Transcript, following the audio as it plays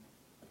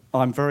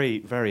I'm very,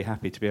 very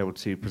happy to be able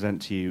to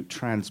present to you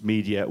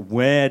Transmedia.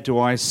 Where do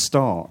I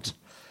start?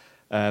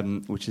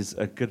 Which is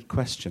a good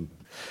question.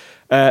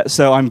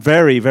 So I'm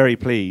very, very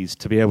pleased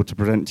to be able to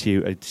present to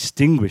you a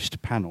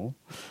distinguished panel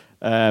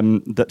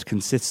that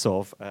consists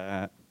of,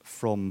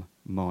 from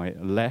my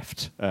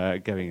left,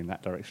 going in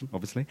that direction,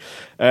 obviously,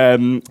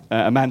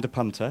 Amanda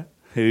Punter,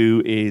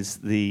 who is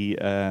the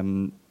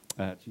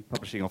Chief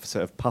Publishing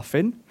Officer of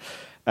Puffin,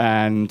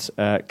 and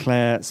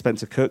Claire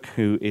Spencer-Cook,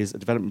 who is a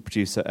development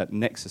producer at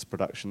Nexus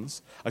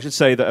Productions. I should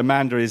say that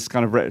Amanda is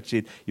kind of...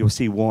 You'll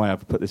see why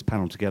I've put this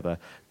panel together,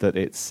 that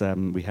it's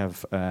we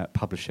have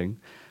publishing.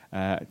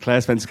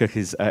 Claire Spencer-Cook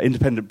is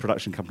independent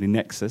production company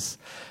Nexus.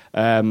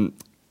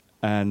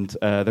 And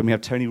then we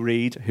have Tony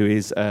Reid, who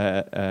is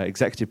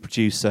executive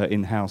producer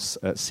in-house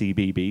at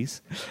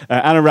CBeebies.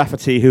 Anna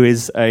Rafferty, who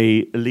is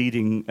a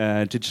leading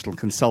digital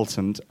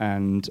consultant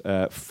and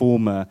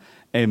former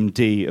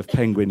MD of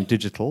Penguin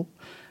Digital.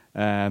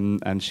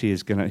 And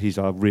he's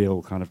our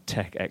real kind of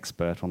tech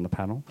expert on the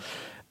panel.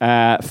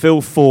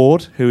 Phil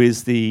Ford, who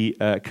is the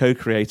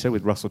co-creator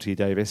with Russell T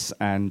Davies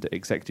and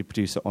executive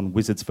producer on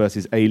Wizards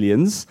vs.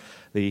 Aliens,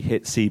 the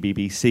hit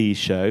CBBC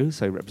show,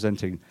 so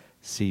representing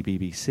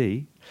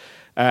CBBC.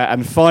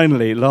 And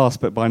finally,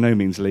 last but by no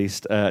means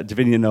least,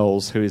 Davinia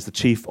Knowles, who is the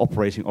Chief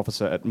Operating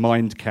Officer at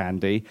Mind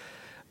Candy,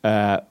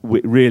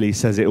 really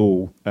says it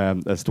all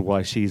as to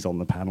why she's on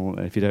the panel.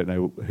 And if you don't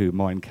know who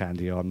Mind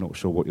Candy are, I'm not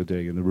sure what you're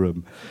doing in the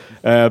room.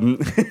 We're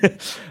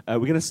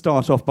going to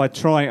start off by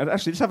trying...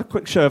 Actually, let's have a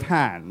quick show of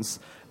hands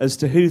as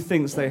to who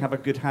thinks they have a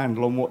good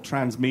handle on what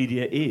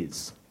Transmedia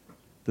is.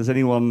 Does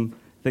anyone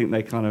think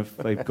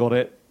they've got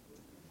it?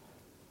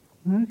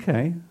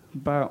 Okay,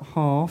 about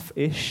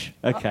half-ish.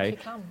 Okay.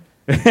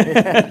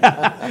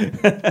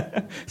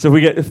 So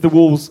if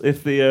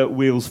the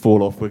wheels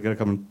fall off, we're going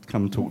to come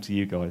and talk to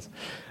you guys.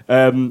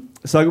 So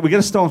we're going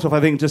to start off, I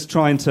think, just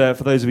trying to,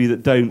 for those of you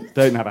that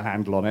don't have a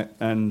handle on it,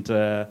 and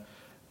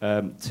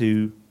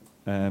to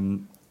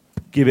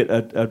give it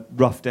a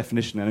rough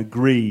definition and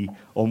agree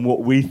on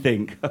what we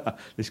think.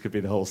 This could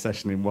be the whole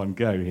session in one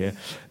go here.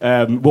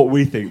 What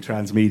we think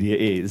Transmedia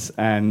is,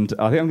 and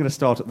I think I'm going to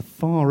start at the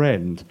far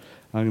end.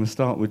 I'm going to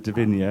start with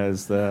Davinia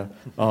as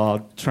our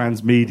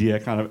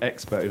Transmedia kind of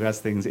expert who has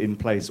things in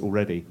place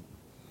already.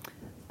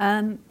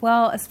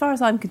 Well, as far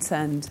as I'm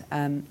concerned,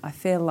 I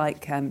feel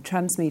like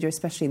Transmedia,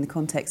 especially in the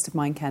context of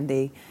Mind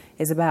Candy,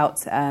 is about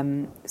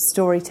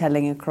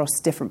storytelling across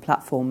different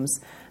platforms,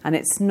 and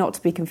it's not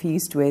to be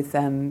confused with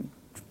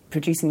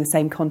producing the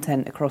same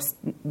content across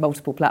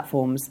multiple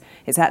platforms.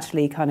 It's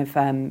actually kind of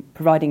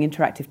providing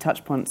interactive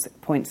touch points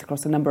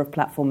across a number of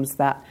platforms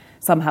that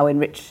somehow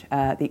enrich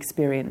the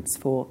experience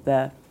for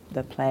the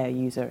player,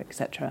 user,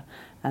 etc.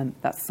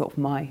 That's sort of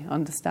my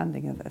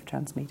understanding of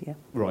Transmedia.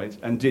 Right,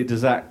 and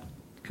does that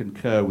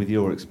concur with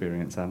your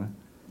experience, Anna?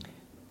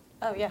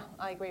 Oh yeah,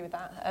 I agree with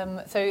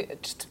that.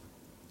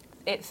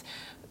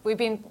 We've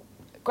been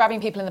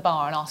grabbing people in the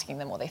bar and asking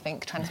them what they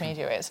think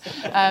Transmedia is,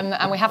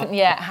 and we haven't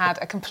yet had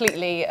a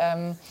completely.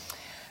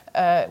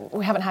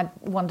 We haven't had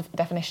one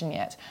definition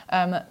yet.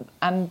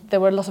 And there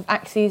were a lot of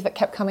axes that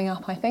kept coming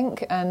up, I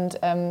think, and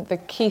the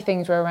key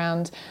things were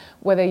around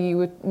whether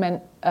you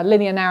meant a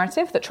linear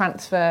narrative that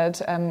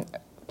transferred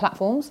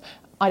platforms.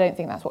 I don't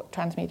think that's what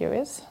Transmedia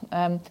is.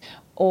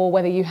 Or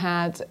whether you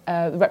had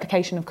the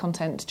replication of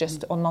content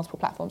just on multiple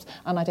platforms.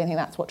 And I don't think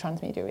that's what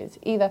Transmedia is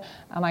either.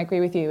 And I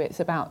agree with you, it's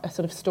about a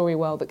sort of story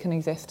world that can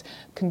exist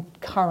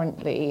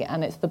concurrently,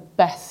 and it's the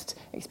best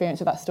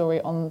experience of that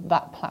story on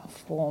that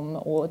platform,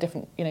 or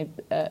different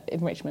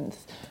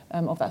enrichments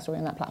of that story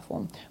on that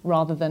platform,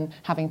 rather than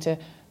having to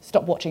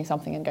stop watching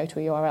something and go to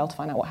a URL to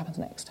find out what happens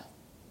next.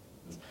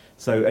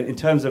 So in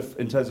terms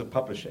of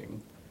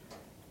publishing,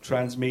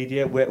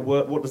 Transmedia,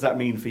 what does that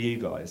mean for you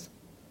guys?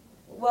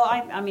 Well,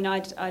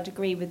 I'd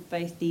agree with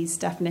both these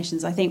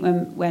definitions. I think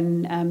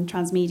when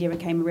Transmedia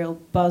became a real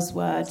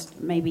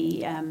buzzword, maybe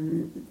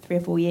 3 or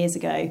 4 years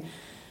ago,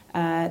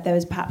 there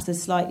was perhaps a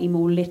slightly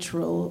more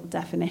literal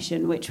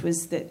definition, which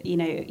was that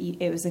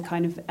it was a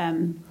kind of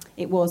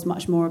it was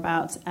much more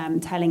about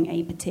telling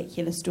a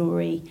particular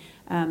story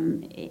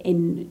on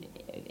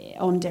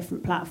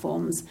different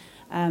platforms.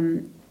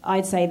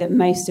 I'd say that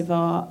most of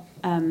our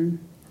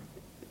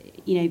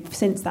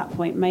since that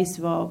point, most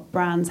of our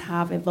brands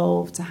have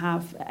evolved to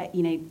have,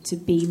 to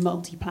be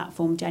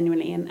multi-platform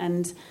genuinely,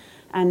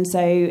 and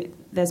so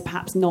there's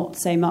perhaps not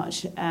so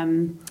much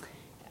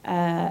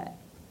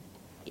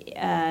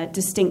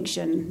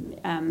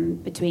distinction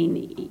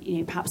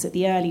between, perhaps at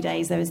the early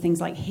days there was things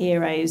like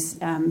Heroes,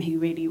 who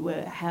really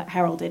were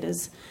heralded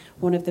as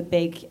one of the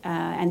big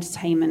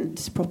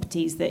entertainment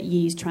properties that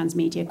used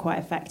Transmedia quite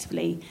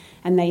effectively,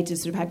 and they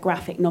just sort of had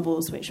graphic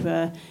novels which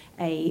were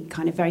a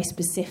kind of very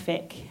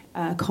specific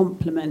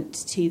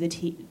complement to the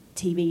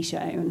TV show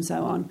and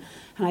so on.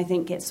 And I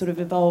think it's sort of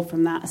evolved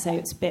from that, so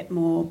it's a bit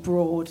more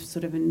broad,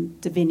 sort of in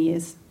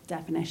Davinia's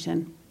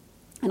definition.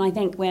 And I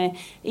think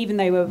even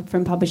though we're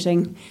from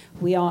publishing,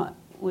 we're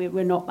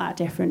not that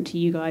different to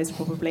you guys,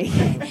 probably.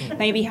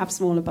 Maybe have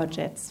smaller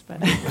budgets,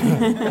 but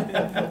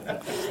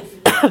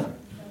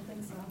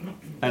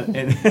And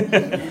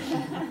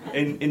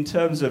in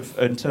terms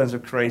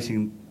of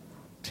creating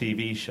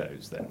TV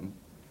shows, then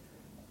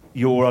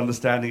your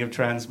understanding of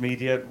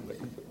transmedia,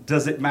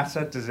 does it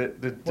matter? Does it?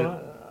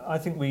 Well, I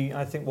think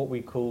what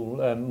we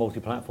call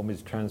multi-platform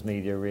is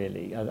transmedia.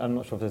 Really, I'm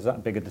not sure if there's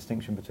that big a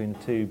distinction between the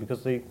two,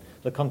 because the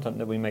content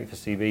that we make for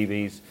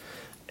CBeebies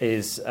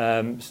is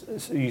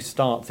you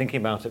start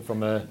thinking about it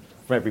from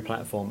every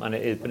platform, but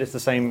it's the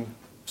same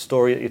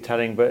story that you're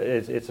telling, but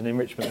it's an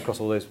enrichment across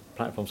all those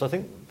platforms. So I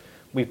think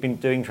we've been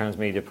doing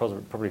transmedia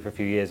probably for a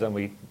few years, and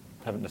we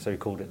haven't necessarily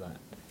called it that.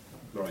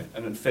 Right,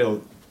 and then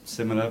Phil,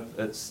 similar,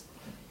 it's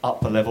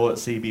upper level at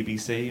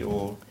CBBC,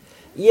 or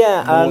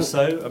more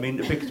so? I mean,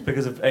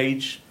 because of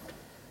age,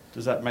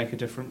 does that make a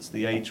difference?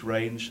 The age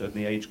range and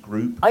the age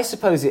group? I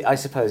suppose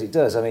it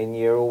does. I mean,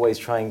 you're always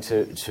trying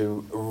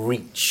to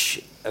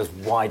reach as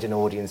wide an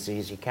audience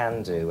as you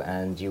can do,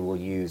 and you will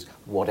use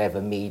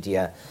whatever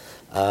media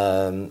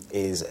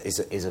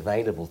is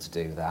available to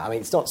do that. I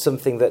mean, it's not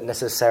something that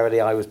necessarily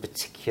I was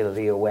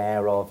particularly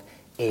aware of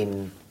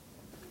in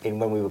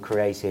when we were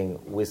creating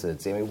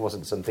Wizards. I mean, it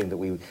wasn't something that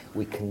we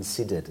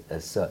considered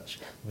as such,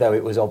 though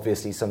it was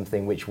obviously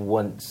something which,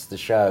 once the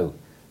show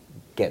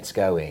gets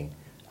going,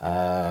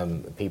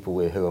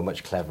 people who are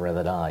much cleverer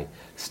than I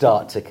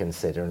start to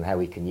consider, and how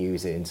we can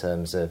use it in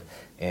terms of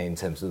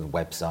the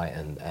website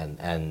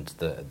and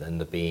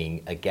the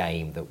being a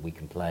game that we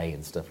can play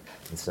and stuff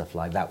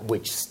like that,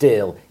 which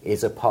still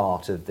is a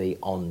part of the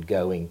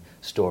ongoing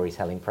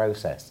storytelling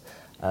process.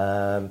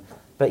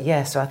 But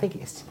yeah, so I think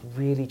it's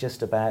really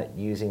just about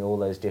using all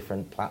those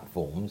different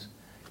platforms,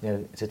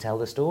 to tell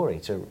the story,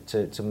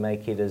 to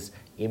make it as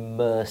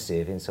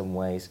immersive in some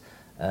ways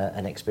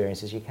an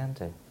experience as you can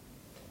do.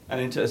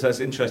 And so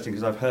it's interesting,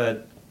 because I've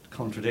heard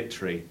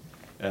contradictory,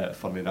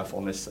 funnily enough,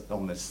 on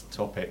this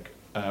topic,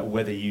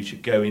 whether you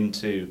should go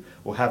into,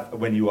 or have,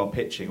 when you are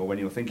pitching or when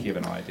you're thinking of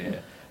an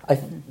idea,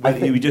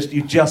 whether you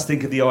just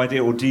think of the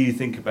idea, or do you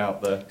think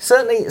about the...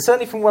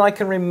 Certainly from what I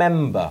can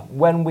remember,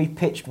 when we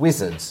pitched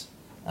Wizards,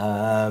 we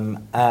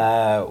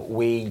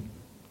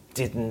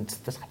didn't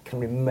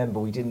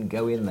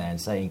go in there and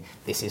saying,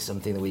 this is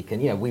something that we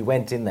can... we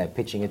went in there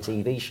pitching a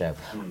TV show.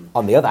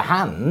 On the other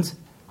hand,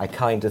 I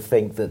kind of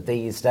think that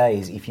these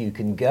days, if you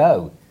can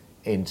go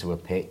into a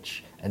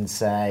pitch and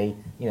say,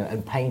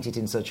 and paint it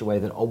in such a way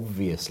that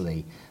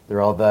obviously there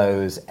are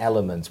those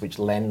elements which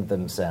lend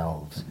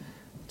themselves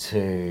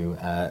to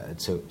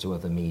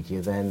other media,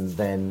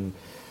 then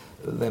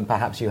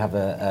perhaps you have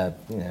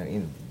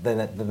then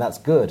that's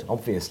good.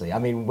 Obviously, I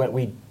mean,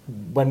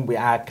 when we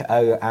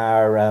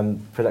our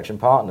production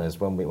partners,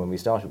 when we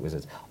started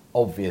Wizards,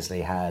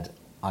 obviously had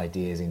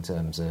ideas in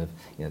terms of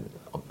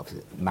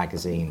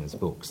magazines,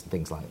 books,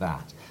 things like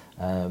that.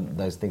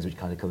 Those things which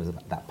kind of covers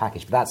that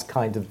package. But that's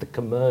kind of the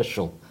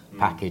commercial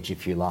package,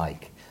 if you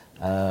like.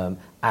 And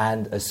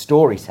as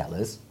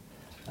storytellers,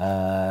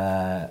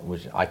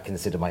 which I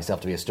consider myself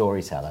to be a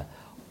storyteller,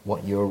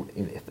 what you're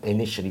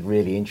initially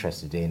really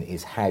interested in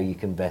is how you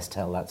can best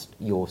tell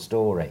your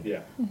story.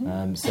 Yeah.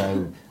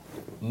 So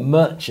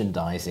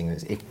merchandising,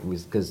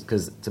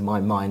 because to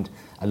my mind,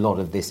 a lot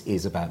of this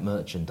is about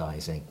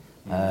merchandising.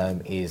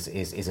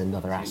 Is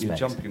another aspect.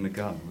 You're jumping the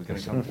gun. We're going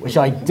to come which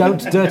I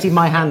don't dirty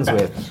my hands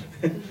with.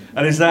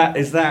 And is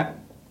that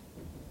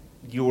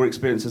your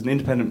experience as an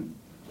independent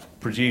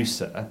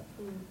producer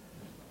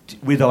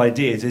with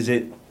ideas? Is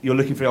it you're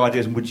looking for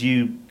ideas, and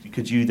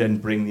could you then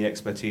bring the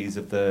expertise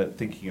of the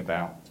thinking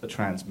about a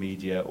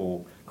transmedia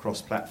or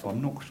cross-platform?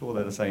 I'm not sure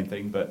they're the same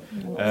thing, but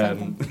I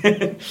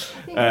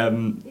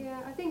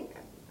think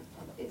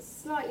it's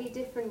slightly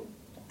different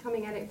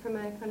coming at it from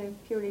a kind of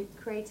purely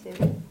creative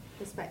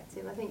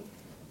perspective. I think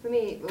for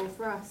me, or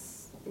for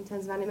us, in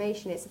terms of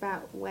animation, it's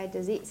about where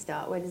does it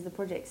start, where does the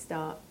project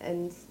start,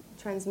 and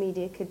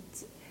transmedia could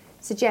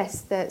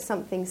suggest that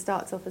something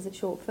starts off as a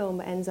short film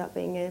but ends up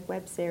being a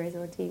web series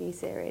or a TV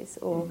series,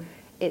 or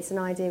it's an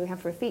idea we have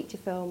for a feature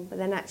film, but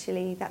then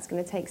actually that's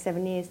going to take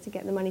 7 years to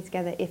get the money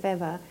together, if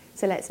ever,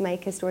 so let's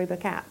make a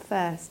storybook app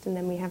first, and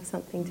then we have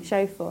something to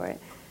show for it.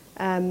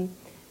 And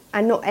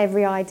not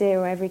every idea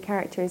or every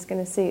character is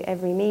going to suit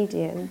every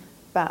medium,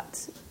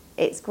 but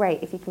it's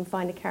great if you can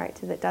find a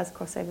character that does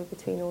cross over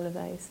between all of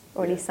those,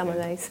 or at least some of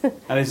those.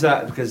 And is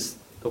that because,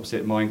 obviously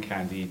at Mind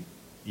Candy,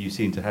 you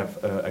seem to have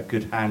a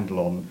good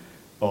handle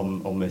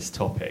on this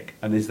topic,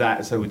 and is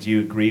that so? Would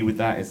you agree with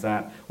that? Is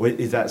that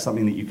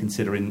something that you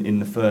consider in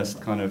the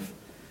first kind of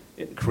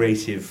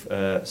creative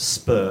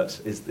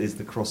spurt? Is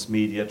the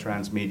cross-media,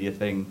 transmedia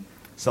thing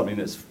something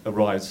that's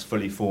arrives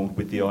fully formed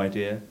with the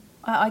idea?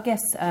 I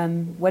guess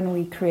when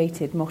we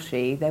created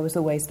Moshi, there was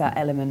always that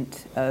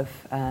element of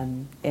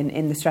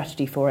in the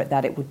strategy for it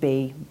that it would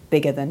be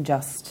bigger than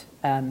just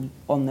on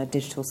the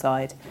digital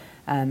side.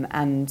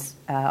 And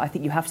I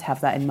think you have to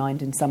have that in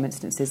mind in some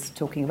instances,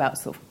 talking about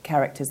sort of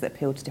characters that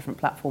appeal to different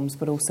platforms,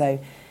 but also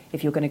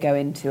if you're going to go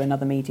into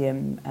another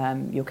medium,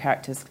 your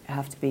characters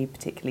have to be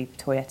particularly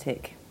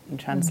toyetic and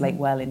translate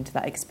well into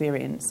that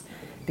experience.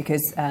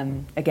 Because,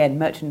 again,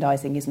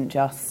 merchandising isn't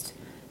just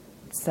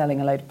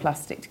selling a load of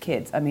plastic to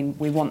kids. I mean,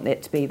 we want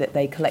it to be that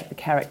they collect the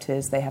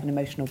characters, they have an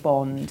emotional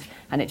bond,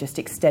 and it just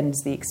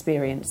extends the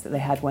experience that they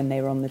had when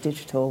they were on the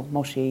digital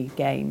Moshi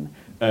game.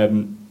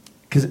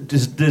 Because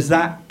does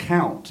that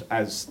count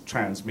as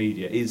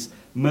transmedia? Is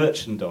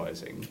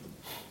merchandising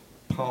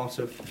part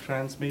of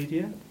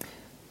transmedia?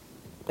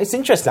 It's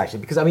interesting, actually,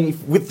 because, I mean,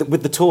 with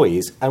the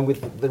toys, and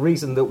with the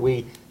reason that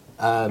we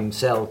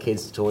sell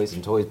kids toys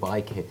and toys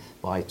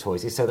buy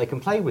toys is so they can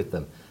play with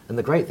them. And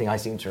the great thing I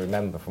seem to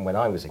remember from when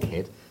I was a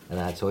kid and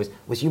I had toys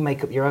was you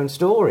make up your own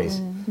stories.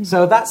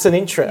 So that's an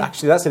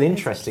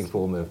interesting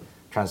form of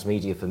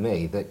transmedia for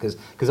me,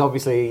 because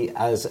obviously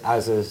as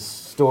a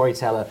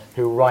storyteller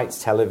who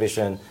writes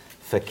television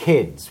for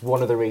kids,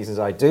 one of the reasons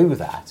I do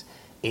that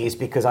is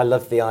because I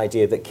love the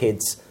idea that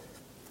kids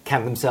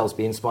can themselves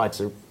be inspired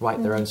to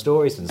write their own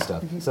stories and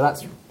stuff. So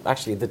that's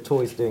actually the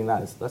toys doing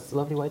that. That's a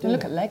lovely way to do it.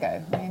 Look at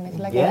Lego. I mean, is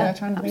Lego Yeah.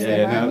 transmedia?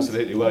 Yeah, no,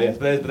 absolutely. Well, yeah,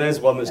 but there's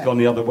one that's gone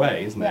the other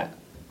way, isn't it?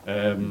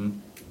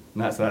 And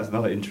that's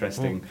another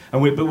interesting.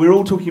 And we're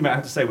all talking about, I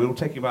have to say, we're all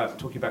talking about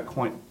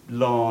quite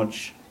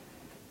large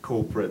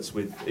corporates.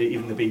 With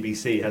even the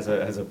BBC has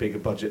a bigger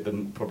budget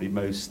than probably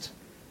most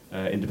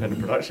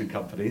independent production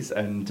companies.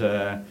 And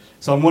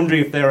so I'm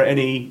wondering if there are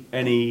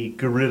any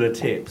guerrilla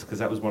tips, because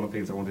that was one of the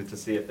things I wanted to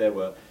see, if there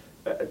were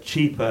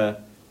cheaper,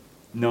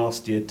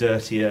 nastier,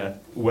 dirtier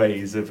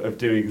ways of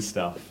doing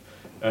stuff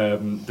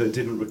that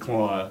didn't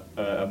require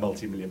a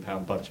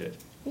multi-million-pound budget.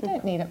 You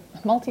don't need a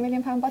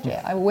multi-million-pound budget.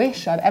 I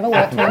wish I'd ever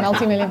worked for a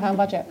multi-million-pound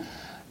budget.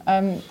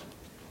 I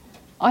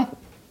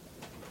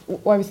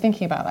was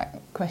thinking about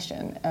that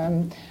question,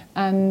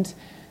 and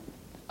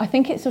I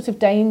think it's sort of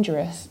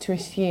dangerous to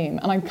assume,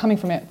 and I'm coming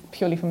from it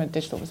purely from a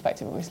digital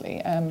perspective,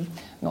 obviously,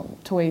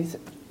 not toys,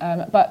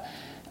 but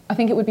I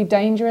think it would be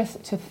dangerous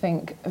to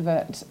think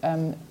that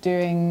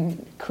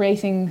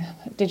creating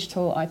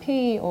digital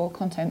IP or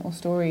content or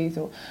stories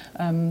or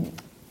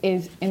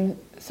is in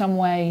some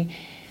way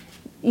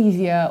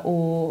easier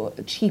or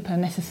cheaper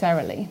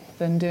necessarily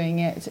than doing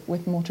it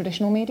with more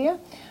traditional media.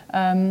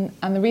 And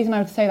the reason I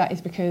would say that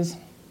is because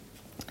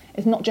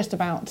it's not just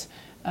about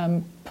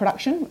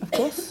production, of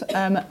course,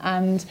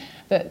 and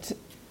that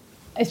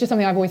it's just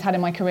something I've always had in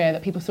my career,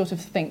 that people sort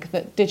of think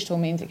that digital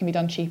means it can be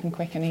done cheap and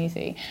quick and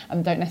easy,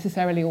 and don't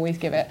necessarily always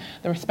give it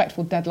the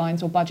respectful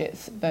deadlines or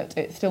budgets that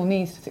it still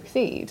needs to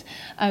succeed.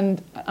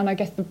 And I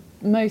guess the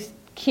most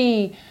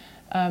key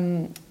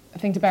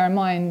thing to bear in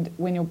mind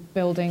when you're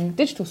building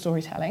digital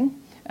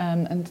storytelling,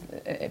 and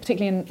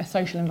particularly in a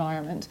social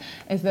environment,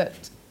 is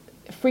that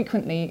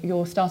frequently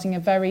you're starting a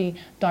very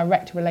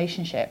direct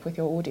relationship with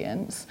your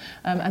audience,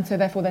 and so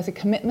therefore there's a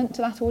commitment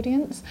to that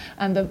audience,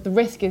 and the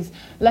risk is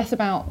less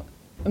about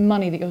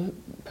money that you're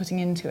putting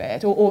into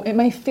it, or it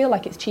may feel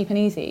like it's cheap and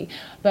easy,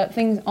 but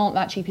things aren't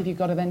that cheap if you've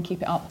got to then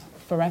keep it up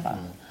forever.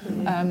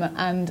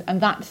 And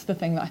that's the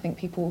thing that I think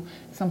people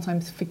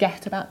sometimes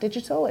forget about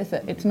digital, is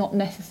that it's not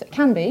necessary. It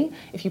can be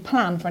if you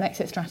plan for an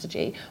exit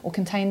strategy or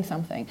contain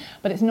something,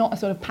 but it's not a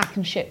sort of pack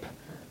and ship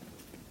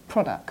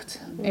product.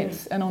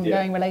 It's an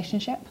ongoing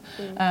relationship.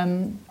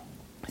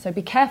 So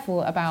be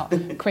careful about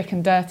quick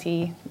and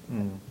dirty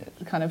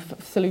kind of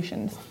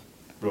solutions.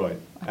 Right.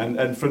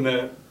 And from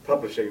the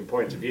publishing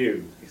point of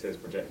view, he says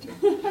projecting.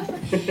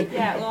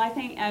 Yeah, well, I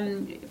think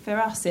for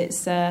us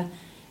it's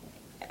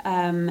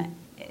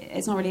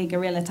not really a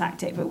guerrilla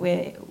tactic, but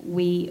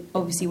we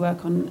obviously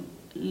work on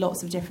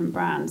lots of different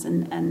brands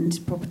and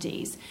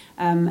properties,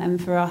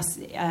 and for us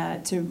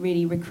to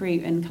really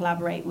recruit and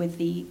collaborate with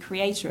the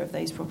creator of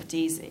those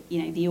properties,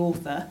 the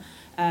author,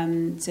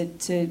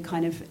 to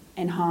kind of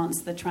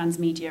enhance the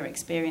transmedia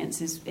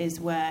experience is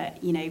where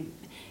we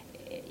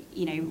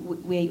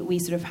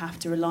sort of have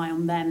to rely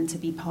on them to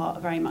be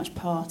very much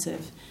part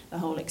of the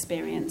whole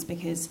experience,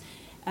 because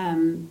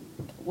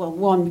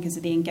because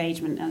of the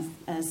engagement,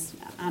 as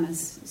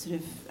Anna's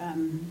sort of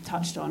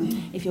touched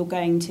on. If you're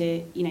going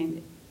to,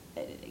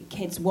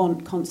 kids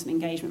want constant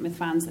engagement with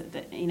fans,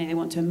 that they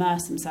want to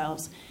immerse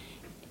themselves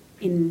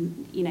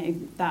in,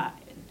 that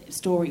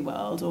story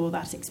world or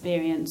that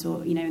experience,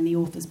 or, and the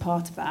author's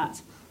part of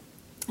that.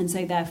 And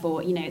so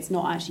therefore, it's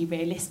not actually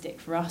realistic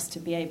for us to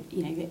be able,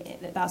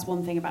 that's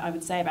one thing I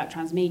would say about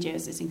transmedia,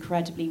 is it's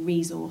incredibly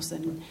resource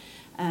and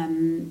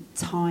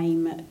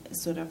time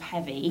sort of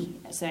heavy,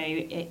 so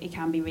it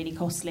can be really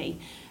costly.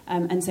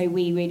 And so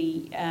we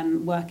really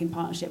work in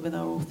partnership with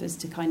our authors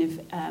to kind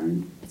of,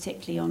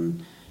 particularly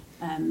on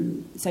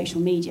social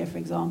media, for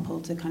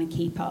example, to kind of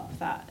keep up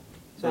that.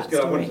 So that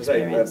story I wanted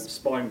experience. to say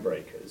Spine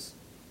Breakers,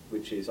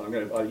 which is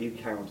you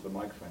carry onto the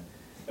microphone.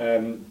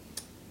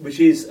 Which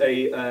is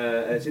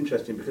it's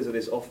interesting because of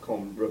this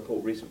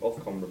recent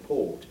Ofcom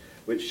report,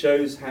 which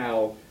shows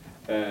how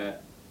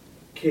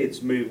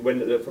kids move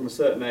from a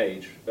certain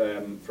age,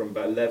 from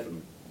about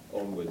 11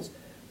 onwards.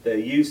 Their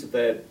use of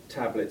their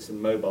tablets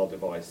and mobile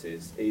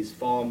devices is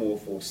far more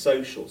for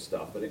social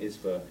stuff than it is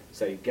for,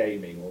 say,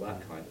 gaming or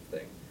that kind of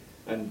thing.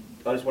 And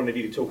I just wondered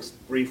if you could talk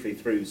briefly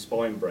through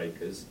Spine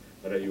Breakers.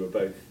 I know you were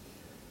both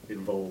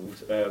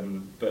involved,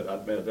 but I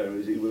don't know,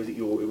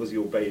 it was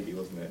your baby,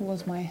 wasn't it? It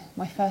was my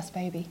first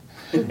baby.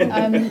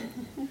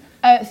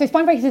 So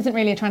Spinebreakers isn't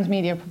really a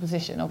transmedia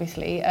proposition,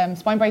 obviously.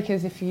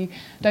 Spinebreakers, if you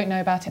don't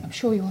know about it, I'm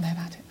sure you all know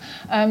about it,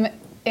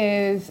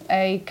 is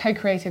a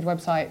co-created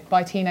website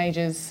by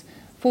teenagers,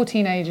 for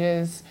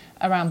teenagers,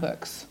 around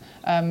books.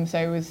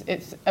 So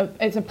it's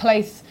a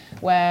place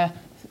where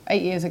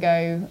 8 years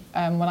ago,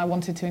 when I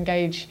wanted to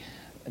engage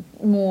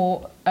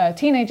more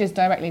teenagers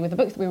directly with the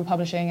books that we were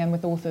publishing and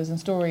with authors and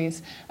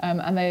stories,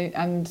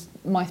 and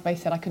MySpace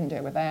said I couldn't do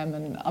it with them,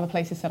 and other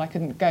places said I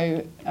couldn't go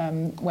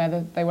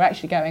where they were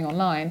actually going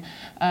online.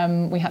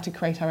 We had to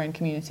create our own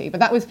community, but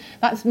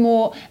that's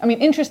more. I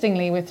mean,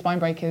 interestingly, with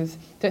Spinebreakers,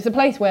 so it's a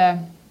place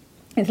where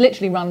it's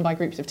literally run by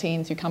groups of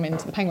teens who come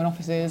into the Penguin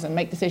offices and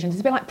make decisions.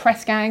 It's a bit like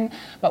Press Gang,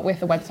 but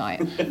with a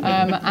website.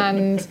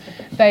 And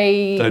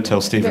they don't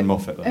tell Stephen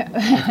Moffat that.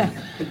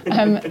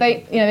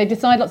 They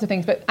decide lots of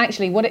things, but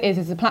actually, what it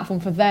is a platform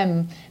for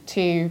them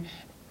to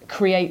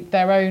create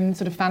their own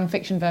sort of fan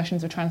fiction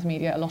versions of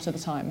transmedia a lot of the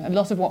time. A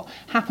lot of what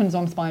happens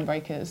on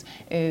Spinebreakers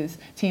is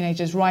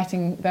teenagers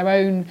writing their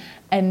own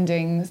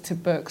endings to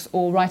books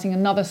or writing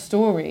another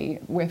story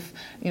with,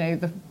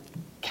 the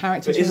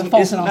characters from The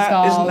Fault in Our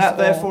Stars. Isn't that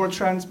therefore a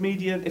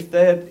transmedia if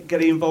they're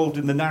getting involved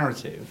in the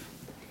narrative?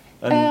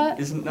 And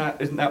isn't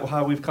that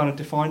how we've kind of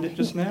defined it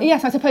just now?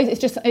 Yes, I suppose it's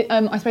just.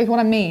 I suppose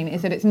what I mean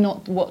is that it's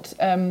not what.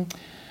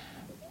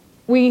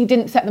 We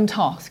didn't set them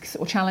tasks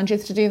or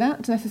challenges to do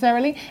that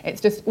necessarily.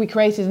 It's just we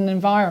created an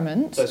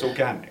environment. So it's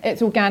organic.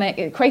 It's organic.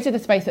 It created a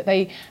space that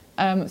they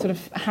sort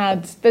of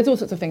had. There's all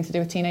sorts of things to do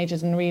with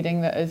teenagers and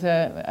reading that is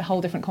a whole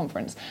different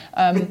conference.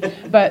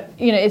 But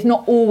it's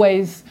not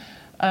always.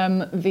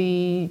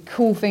 The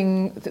cool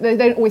thing, they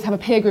don't always have a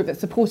peer group that's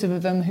supportive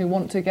of them who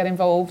want to get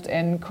involved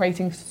in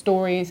creating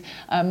stories.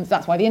 So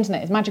that's why the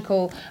internet is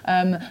magical,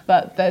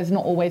 but there's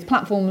not always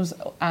platforms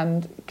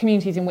and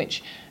communities in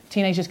which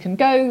teenagers can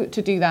go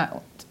to do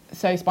that.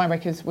 So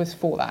Spinebreakers was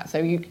for that. So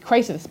you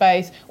created a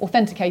space,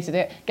 authenticated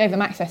it, gave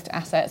them access to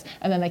assets,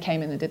 and then they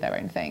came in and did their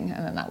own thing,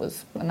 and then that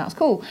was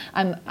cool.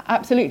 And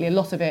absolutely, a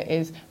lot of it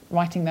is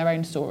writing their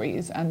own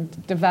stories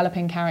and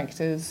developing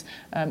characters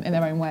in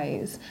their own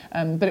ways.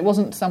 But it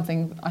wasn't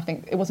something. I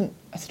think it wasn't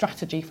a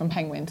strategy from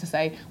Penguin to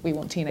say we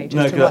want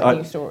teenagers to write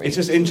new stories. It's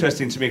just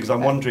interesting to me because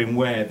I'm wondering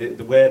where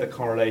the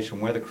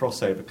correlation, where the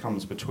crossover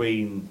comes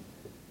between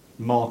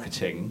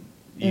marketing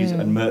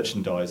and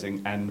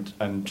merchandising and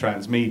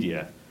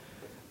transmedia.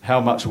 How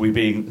much are we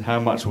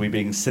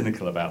being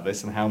cynical about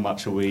this, and how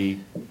much are we?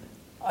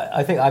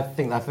 I think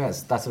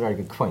that's a very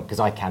good point,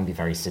 because I can be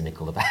very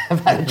cynical about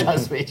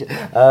transmedia.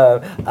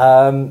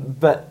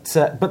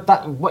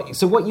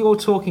 So what you're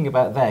talking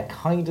about there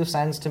kind of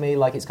sounds to me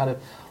like it's kind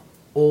of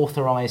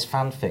authorised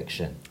fan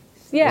fiction.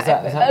 Yeah, is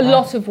that a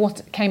lot of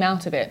what came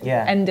out of it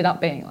ended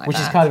up being like which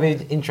that. Which is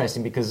kind of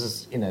interesting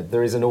because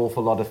there is an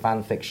awful lot of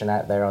fan fiction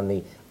out there on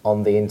the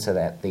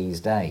internet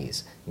these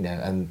days.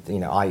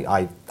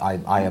 I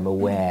am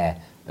aware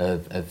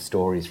of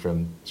stories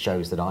from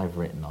shows that I've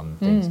written on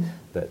things.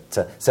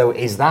 So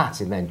is that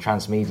and then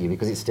transmedia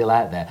because it's still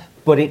out there,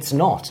 but it's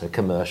not a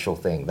commercial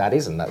thing.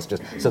 That's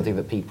just something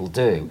that people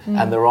do.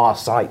 And there are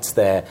sites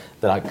there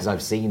because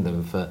I've seen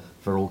them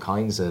for all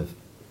kinds of.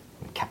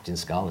 Captain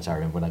Scarlet, I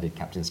remember when I did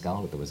Captain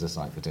Scarlet, there was a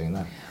site for doing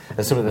that.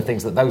 And some of the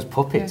things that those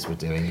puppets were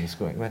doing, it was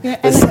great. In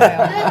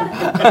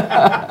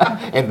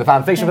the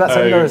fan fiction, but that's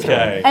another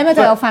story.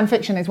 Emmerdale fan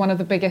fiction is one of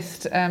the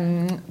biggest,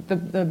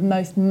 the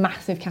most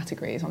massive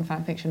categories on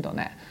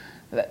fanfiction.net.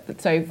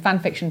 So fan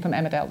fiction from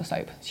Emmerdale the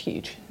soap, it's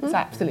huge. It's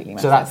absolutely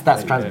massive.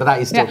 So but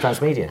that is still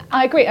transmedia.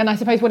 I agree, and I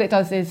suppose what it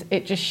does is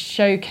it just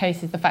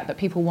showcases the fact that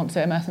people want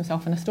to immerse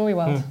themselves in a story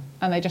world,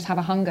 and they just have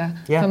a hunger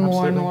for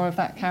more and more of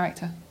that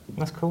character.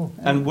 That's cool.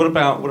 And what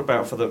about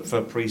for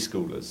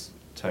preschoolers,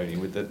 Tony?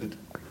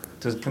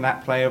 Can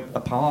that play a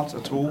part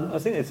at all? I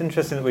think it's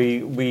interesting that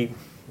we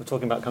were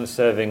talking about kind of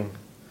serving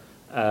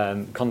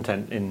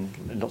content in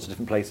lots of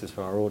different places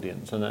for our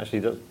audience, and actually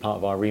that's part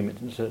of our remit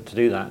to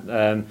do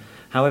that.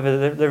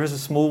 However, there is a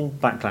small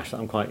backlash that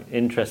I'm quite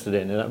interested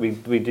in that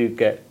we do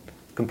get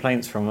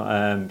complaints from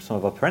some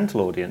of our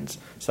parental audience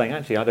saying,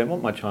 actually, I don't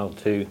want my child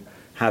to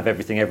have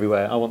everything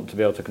everywhere. I want to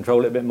be able to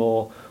control it a bit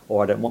more,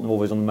 or I don't want them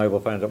always on the mobile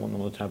phone. I don't want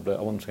them on the tablet.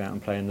 I want them to go out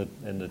and play in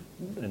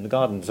the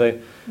garden. So,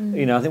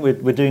 I think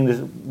we're doing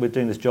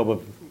this job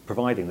of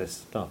providing this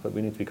stuff, but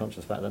we need to be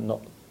conscious of the fact that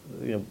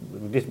we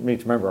just need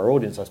to remember our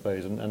audience, I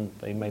suppose, and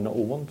they may not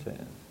all want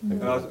it.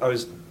 I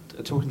was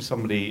talking to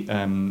somebody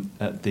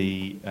at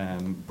the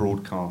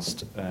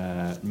Broadcast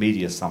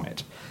Media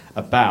Summit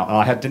about, and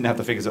I didn't have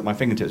the figures at my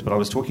fingertips, but I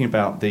was talking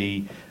about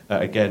this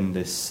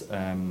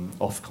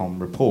Ofcom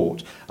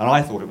report, and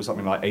I thought it was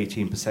something like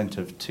 18%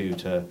 of 2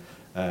 to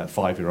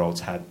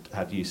 5-year-olds had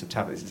use of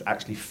tablets. It's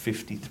actually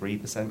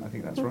 53%, I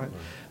think that's right.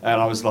 And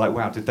I was like,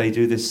 wow, did they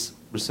do this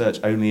research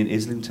only in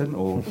Islington?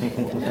 Or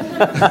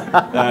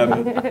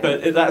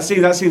but that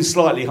seems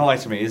slightly high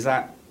to me. Is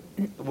that...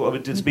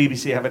 does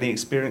BBC have any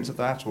experience of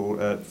that,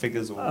 or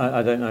figures? Or?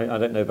 I don't know. I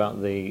don't know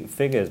about the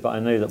figures, but I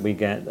know that we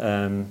get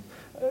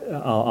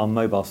our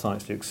mobile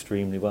sites do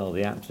extremely well.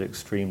 The apps do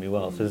extremely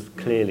well. So there's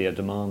clearly a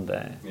demand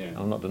there. Yeah.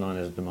 I'm not denying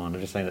there's a demand.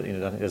 I'm just saying that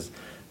I think there's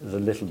a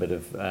little bit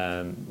of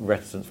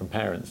reticence from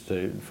parents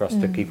for us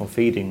to keep on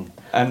feeding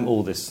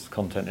all this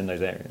content in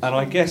those areas. And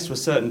I guess to a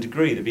certain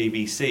degree, the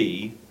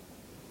BBC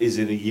is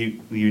in a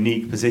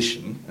unique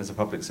position as a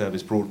public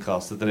service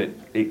broadcaster that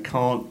it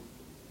can't.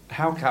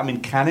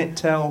 Can it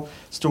tell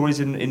stories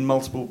in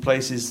multiple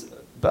places?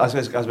 But I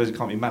suppose it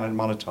can't be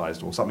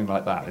monetised or something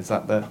like that. Is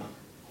that the?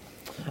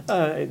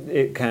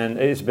 It can.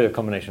 It's a bit of a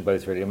combination of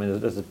both, really. I mean,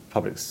 there's a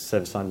public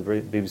service side of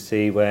the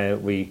BBC where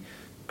we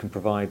can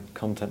provide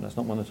content that's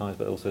not monetised,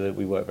 but also that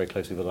we work very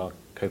closely with our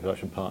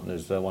co-production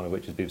partners, one of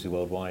which is BBC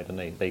Worldwide, and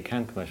they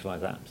can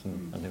commercialise apps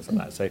and things like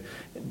that. So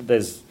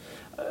there's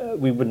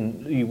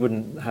you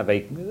wouldn't have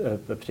a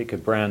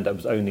particular brand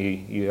that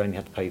you only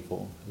had to pay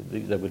for.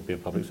 There would be a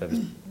public service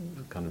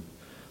kind of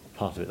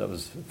part of it that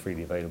was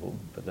freely available,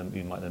 but then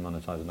you might then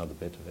monetise another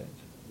bit of it.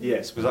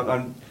 Yes, because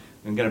I'm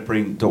going to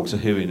bring Doctor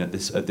Who in at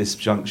this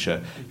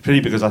juncture, purely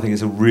because I think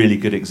it's a really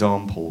good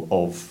example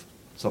of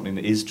something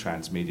that is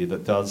transmedia,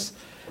 that does.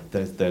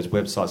 There's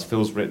websites.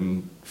 Phil's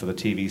written for the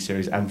TV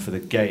series and for the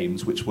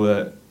games, which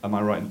were, am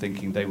I right in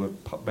thinking they were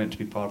meant to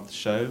be part of the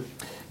show?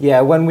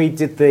 Yeah, when we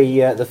did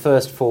the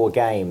first 4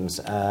 games,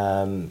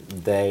 the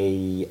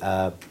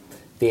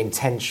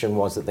intention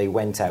was that they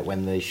went out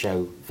when the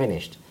show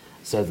finished,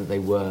 so that they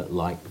were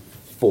like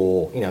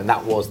 4, and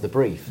that was the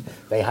brief.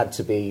 They had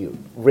to be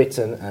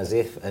written as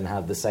if and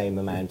have the same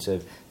amount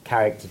of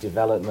character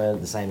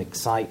development, the same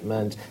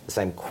excitement, the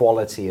same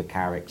quality of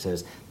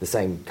characters, the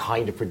same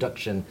kind of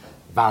production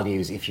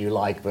values, if you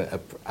like, but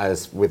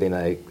as within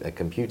a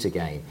computer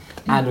game.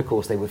 And of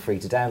course they were free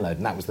to download,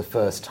 and that was the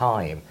first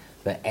time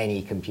that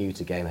any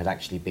computer game had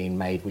actually been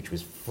made which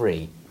was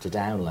free to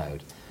download.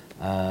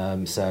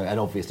 And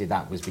obviously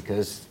that was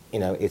because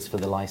it's for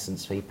the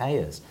license fee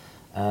payers.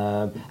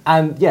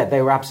 And yeah,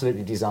 they were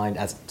absolutely designed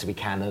as to be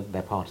canon.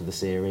 They're part of the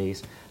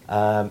series,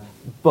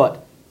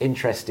 but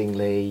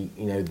interestingly,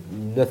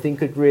 nothing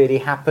could really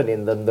happen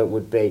in them that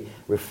would be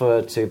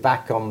referred to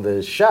back on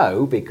the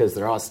show, because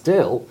there are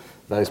still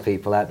those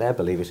people out there,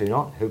 believe it or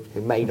not, who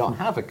may not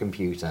have a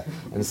computer,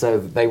 and so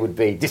they would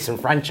be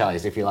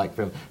disenfranchised, if you like,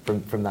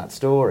 from that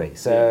story.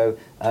 So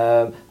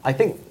I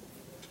think,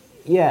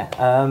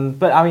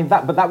 but I mean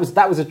that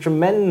was a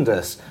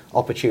tremendous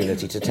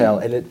opportunity to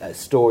tell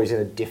stories in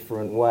a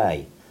different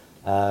way,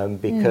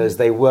 because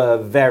they were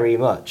very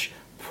much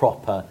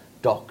proper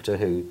Doctor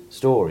Who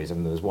stories. I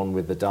mean, there was one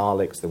with the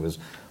Daleks, there was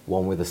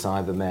one with the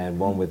Cybermen,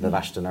 one with the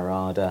Vashta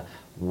Narada,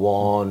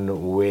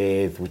 one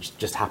which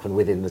just happened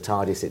within the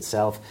TARDIS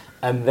itself,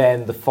 and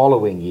then the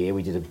following year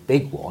we did a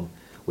big one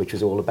which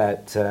was all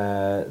about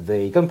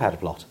the Gunpowder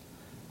Plot.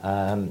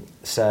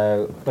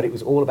 But it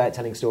was all about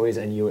telling stories,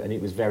 and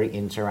it was very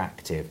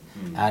interactive,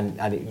 and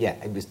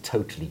it was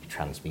totally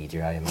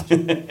transmedia, I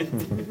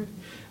imagine.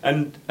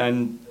 and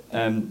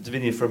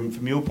Davinia,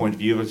 from your point of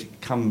view,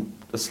 you've come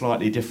a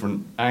slightly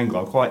different angle.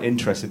 I'm quite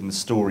interested in the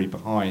story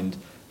behind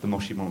the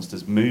Moshi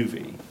Monsters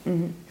movie,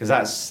 because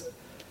that's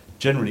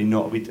generally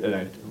not we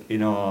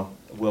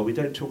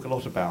don't talk a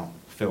lot about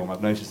film.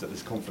 I've noticed at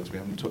this conference we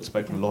haven't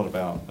spoken a lot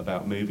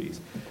about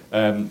movies,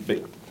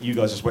 but you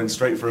guys just went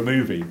straight for a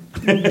movie.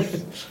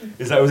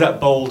 Was that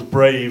bold,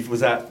 brave?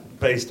 Was that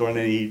based on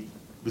any?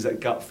 Was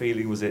that gut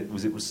feeling? Was it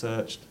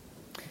researched?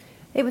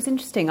 It was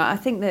interesting. I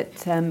think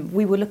that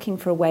we were looking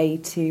for a way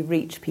to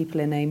reach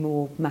people in a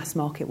more mass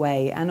market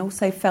way, and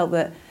also felt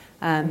like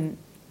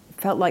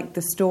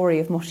the story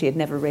of Moshi had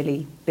never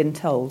really been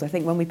told. I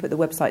think when we put the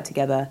website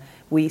together,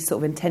 we sort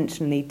of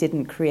intentionally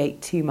didn't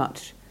create too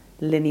much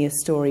linear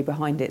story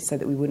behind it so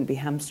that we wouldn't be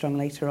hamstrung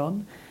later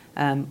on.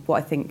 What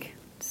I think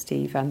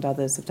Steve and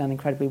others have done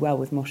incredibly well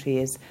with Moshi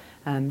is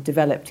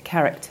developed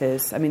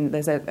characters. I mean,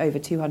 there's over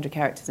 200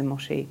 characters in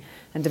Moshi,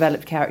 and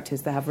developed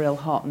characters that have real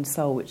heart and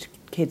soul, which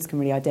kids can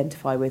really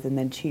identify with and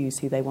then choose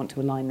who they want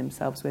to align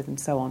themselves with and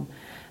so on.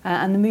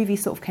 And the movie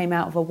sort of came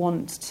out of a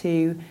want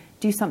to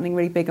do something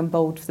really big and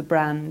bold for the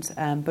brand,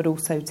 but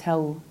also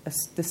tell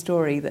the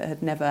story that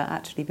had never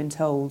actually been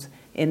told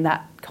in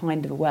that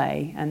kind of a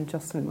way. And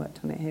Jocelyn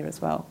worked on it here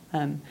as well.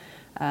 So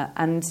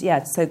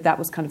that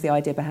was kind of the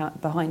idea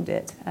behind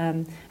it.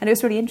 And it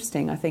was really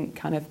interesting, I think,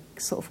 kind of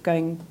sort of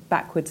going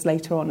backwards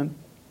later on and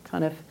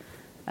kind of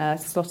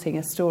slotting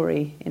a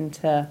story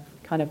into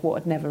kind of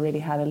what had never really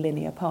had a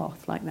linear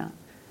path like that.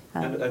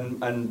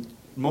 And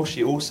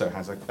Moshi also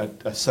has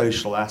a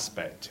social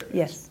aspect to it.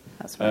 Yes,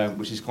 that's right.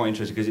 Which is quite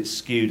interesting because it's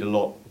skewed a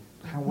lot.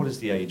 What is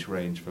the age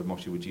range for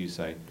Moshi, would you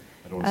say?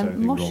 I don't want to say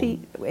anything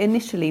wrong.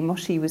 Initially,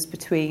 Moshi was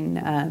between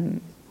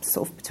 7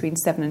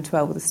 and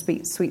 12 with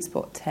a sweet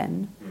spot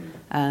 10,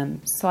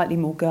 slightly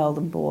more girl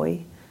than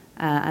boy.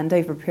 And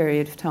over a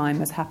period of time,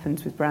 as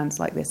happens with brands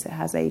like this, it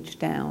has aged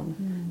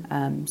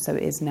down. So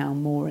it is now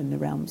more in the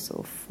realms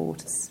of 4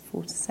 to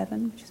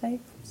 7, would you say?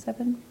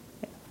 7?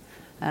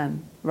 Yeah.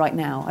 Right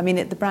now. I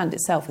mean, the brand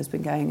itself has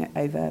been going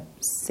over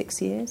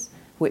 6 years,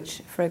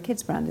 which for a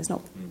kids brand is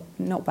not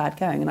bad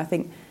going. And I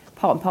think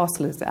part and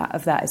parcel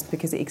of that is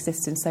because it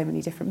exists in so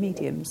many different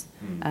mediums,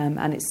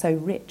 and it's so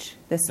rich.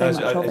 There's so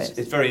much of it.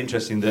 It's very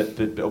interesting that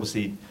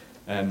obviously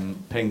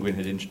Penguin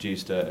had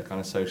introduced a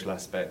kind of social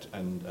aspect,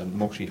 and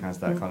Moshi has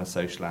that kind of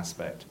social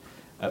aspect.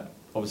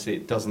 Obviously,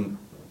 it doesn't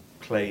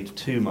play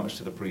too much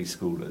to the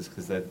preschoolers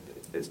because they're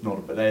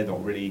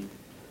not really.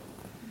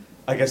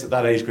 I guess at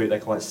that age group they're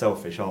quite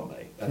selfish, aren't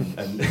they? And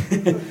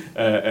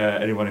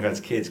anyone who has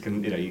kids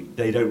can,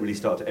 they don't really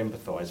start to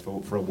empathise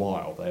for a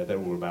while. They're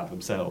all about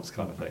themselves,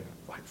 kind of thing.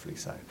 Rightfully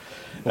so.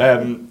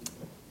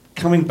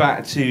 Coming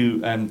back to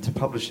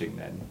publishing,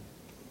 then,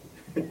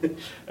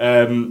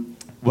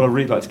 what I'd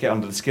really like to get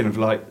under the skin of,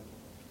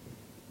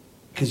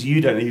 because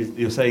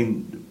you're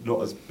saying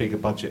not as big a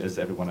budget as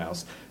everyone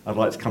else. I'd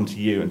like to come to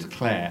you and to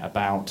Claire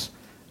about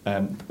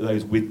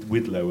those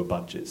with lower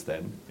budgets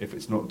then, if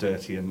it's not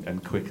dirty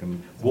and quick,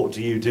 and what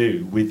do you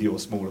do with your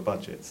smaller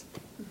budgets?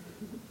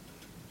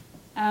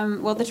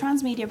 Well, the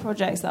Transmedia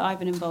projects that I've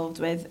been involved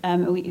with,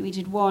 we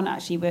did one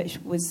actually which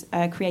was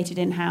created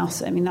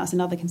in-house. I mean, that's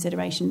another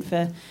consideration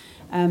for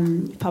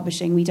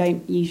publishing. We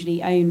don't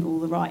usually own all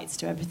the rights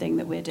to everything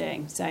that we're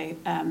doing, so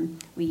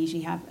we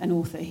usually have an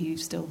author who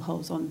still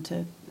holds on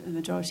to the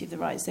majority of the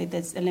rights, so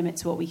there's a limit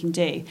to what we can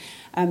do.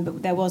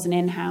 But there was an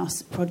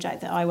in-house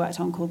project that I worked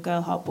on called Girl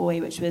Heart Boy,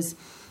 which was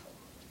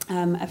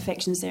a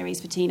fiction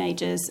series for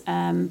teenagers,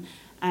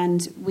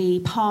 and we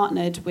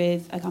partnered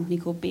with a company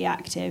called Be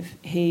Active,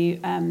 who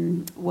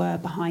were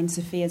behind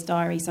Sophia's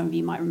Diary. Some of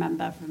you might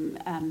remember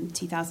from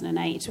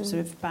 2008, sort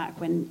of back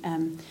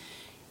when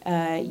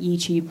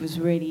YouTube was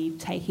really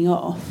taking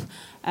off.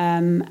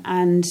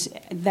 And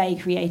they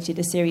created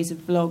a series of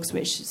vlogs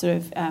which sort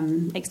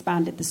of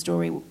expanded the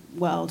story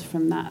world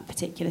from that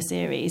particular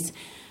series.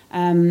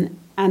 And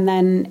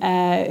then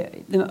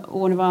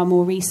one of our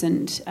more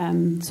recent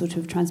sort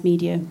of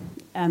transmedia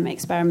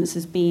experiments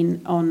has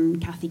been on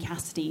Kathy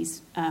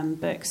Cassidy's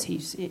books.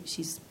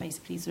 She's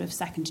basically sort of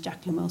second to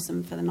Jacqueline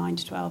Wilson for the 9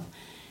 to 12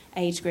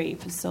 age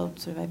group, has sold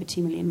sort of over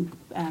 2 million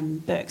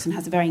books and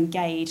has a very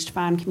engaged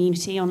fan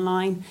community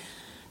online.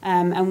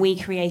 And we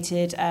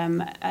created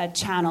a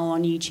channel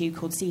on YouTube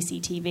called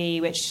CCTV,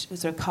 which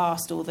sort of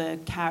cast all the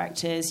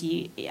characters,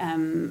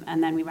 and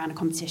then we ran a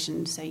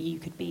competition, so you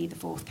could be the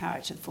fourth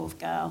character, the fourth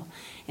girl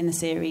in the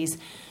series.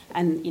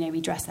 And,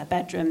 we dressed their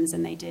bedrooms,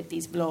 and they did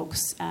these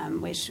vlogs,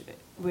 which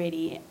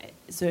really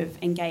sort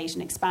of engaged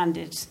and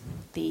expanded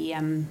the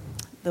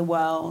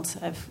world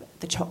of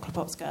the Chocolate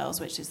Box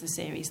Girls, which is the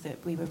series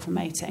that we were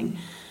promoting.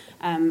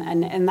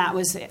 And that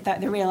was,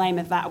 the real aim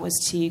of that was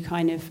to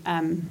kind of...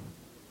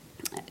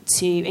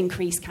 to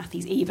increase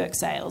Kathy's ebook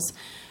sales,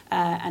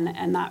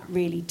 and that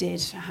really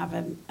did have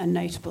a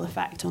notable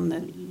effect on the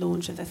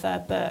launch of the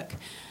third book.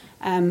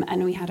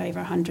 And we had over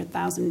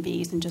 100,000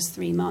 views in just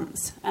 3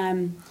 months.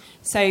 And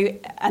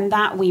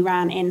that we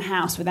ran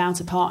in-house without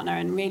a partner,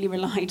 and really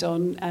relied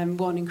on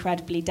one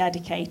incredibly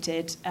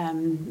dedicated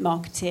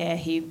marketeer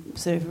who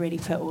sort of really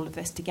put all of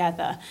this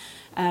together.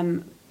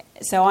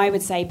 So I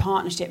would say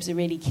partnerships are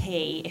really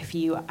key if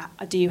you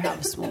do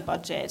have a small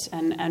budget,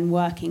 and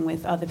working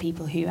with other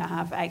people who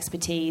have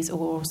expertise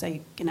or also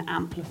going to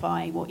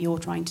amplify what you're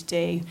trying to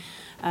do.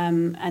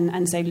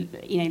 And so,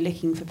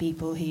 looking for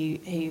people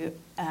who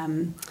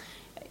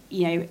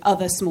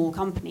other small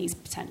companies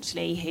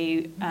potentially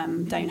who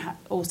don't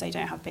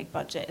have big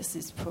budgets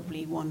is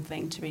probably one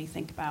thing to really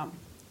think about.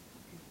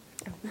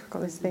 I've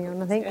got this thing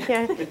on, I think.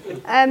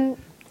 Yeah.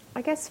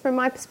 I guess from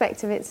my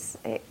perspective,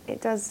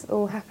 it does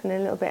all happen a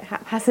little bit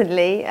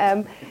haphazardly.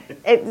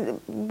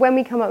 When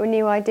we come up with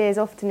new ideas,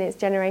 often it's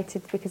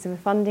generated because of a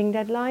funding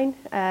deadline.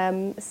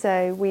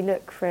 So we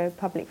look for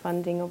public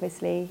funding,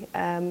 obviously.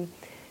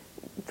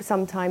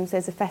 Sometimes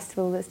there's a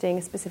festival that's doing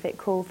a specific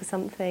call for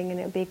something, and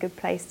it would be a good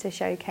place to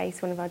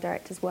showcase one of our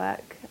directors'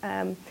 work.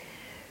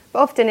 But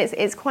often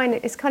it's kind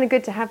of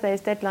good to have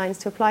those deadlines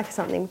to apply for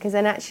something, because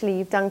then actually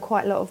you've done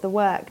quite a lot of the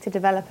work to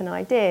develop an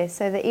idea,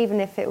 so that even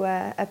if it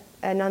were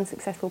an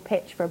unsuccessful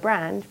pitch for a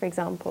brand, for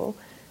example,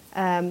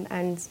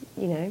 and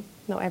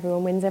not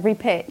everyone wins every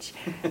pitch,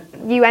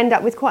 you end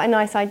up with quite a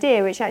nice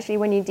idea, which actually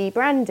when you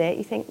debrand it,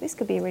 you think this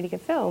could be a really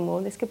good film,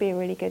 or this could be a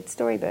really good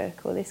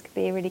storybook, or this could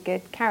be a really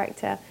good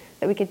character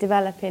that we could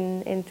develop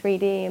in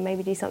 3D and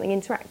maybe do something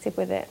interactive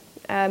with it.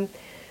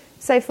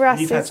 So for us,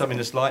 you've had something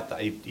that's like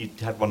that. You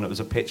had one that was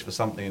a pitch for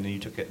something, and then you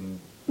took it and...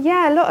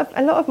 Yeah,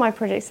 a lot of my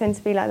projects tend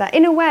to be like that.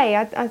 In a way,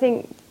 I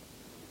think,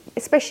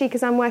 especially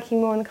because I'm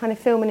working more on the kind of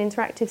film and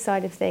interactive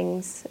side of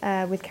things,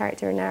 with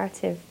character and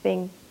narrative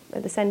being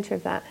at the centre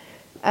of that.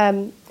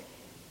 I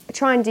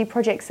try and do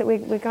projects that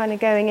we're kind of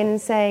going in and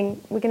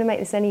saying, we're going to make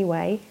this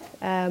anyway.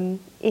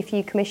 If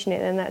you commission it,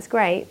 then that's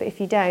great. But if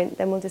you don't,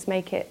 then we'll just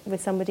make it with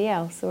somebody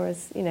else, or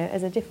as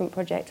a different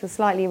project, or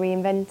slightly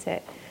reinvent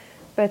it.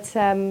 But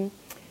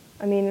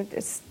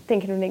just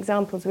thinking of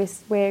examples,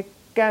 we're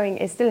going.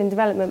 It's still in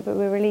development, but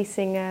we're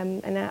releasing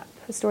an app,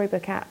 a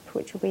storybook app,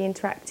 which will be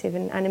interactive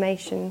and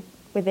animation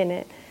within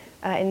it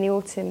in the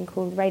autumn,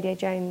 called Radio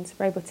Jones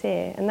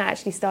Roboteer, and that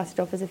actually started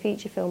off as a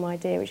feature film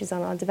idea, which is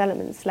on our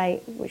development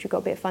slate, which we got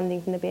a bit of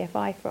funding from the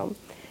BFI from.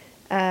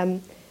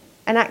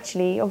 And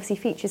actually, obviously,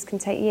 features can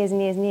take years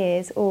and years and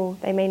years, or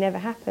they may never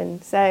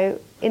happen. So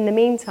in the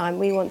meantime,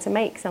 we want to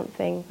make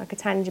something, like a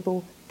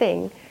tangible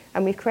thing,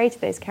 and we've created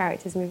those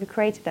characters, and we've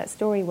created that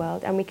story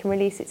world, and we can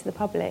release it to the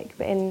public,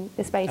 but in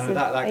the space of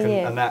a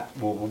year. And that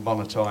will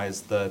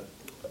monetise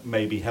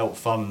maybe help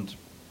fund.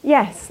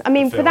 Yes, I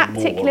mean, for that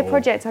particular more,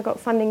 project, I got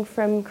funding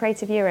from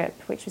Creative Europe,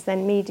 which was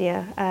then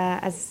media,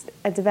 as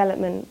a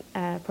development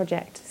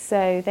project.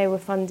 So they were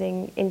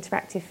funding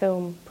interactive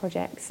film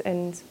projects,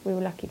 and we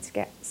were lucky to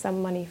get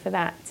some money for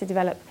that to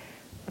develop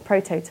a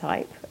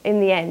prototype.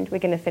 In the end, we're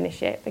going to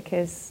finish it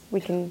because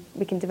we can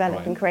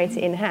develop and create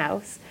it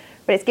in-house.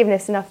 But it's given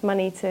us enough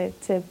money to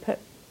put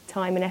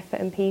time and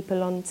effort and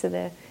people onto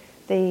the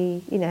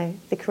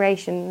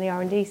creation, the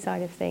R&D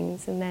side of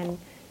things, and then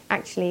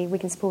actually we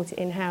can support it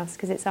in-house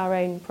because it's our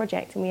own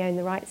project and we own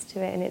the rights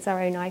to it and it's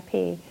our own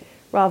IP,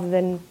 rather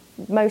than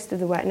most of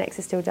the work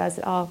Nexus still does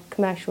are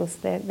commercials.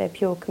 They're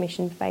pure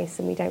commission-based,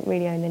 and we don't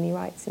really own any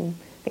rights in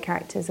the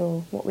characters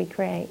or what we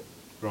create.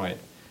 Right.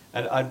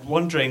 And I'm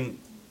wondering,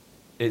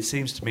 it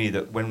seems to me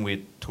that when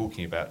we're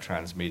talking about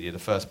transmedia, the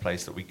first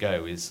place that we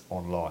go is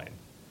online.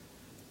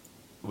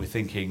 We're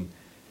thinking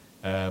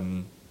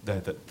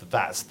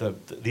that's the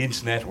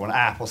internet or an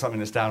app or something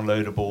that's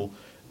downloadable.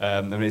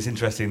 I mean, it's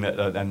interesting that,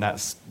 and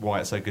that's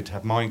why it's so good to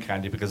have Mind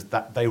Candy, because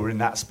they were in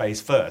that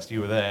space first. You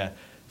were there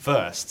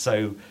first.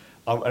 So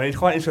I'm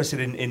quite interested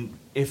in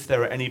if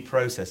there are any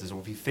processes,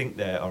 or if you think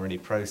there are any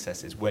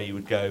processes where you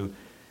would go,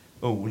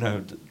 oh,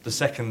 no, the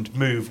second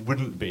move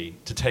wouldn't be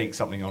to take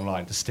something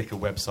online, to stick a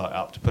website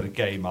up, to put a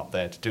game up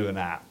there, to do an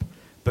app,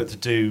 but to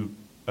do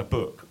a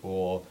book,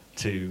 or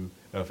to,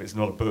 if it's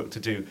not a book, to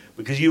do,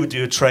 because you would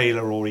do a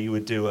trailer, or you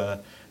would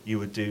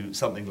do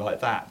something like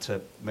that to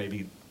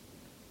maybe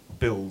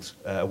build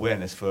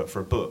awareness for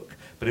a book.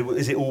 But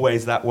is it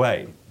always that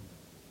way?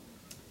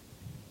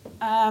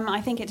 I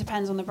think it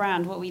depends on the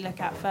brand. What we look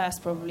at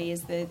first probably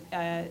is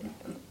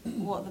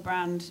what the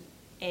brand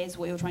is,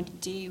 what you're trying to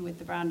do with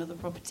the brand or the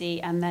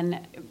property, and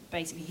then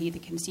basically who the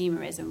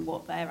consumer is and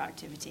what their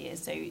activity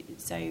is.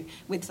 So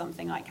with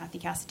something like Kathy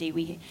Cassidy,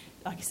 we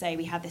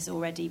had this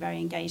already very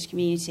engaged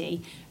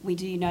community. We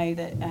do know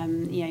that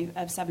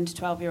of 7 to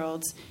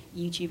 12-year-olds,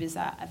 YouTube is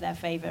their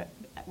favourite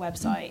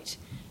website,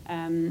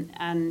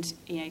 and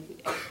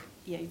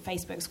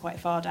Facebook's quite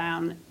far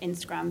down.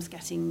 Instagram's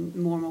getting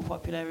more and more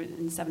popular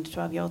in 7 to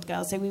 12-year-old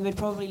girls. So we would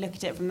probably look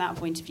at it from that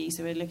point of view.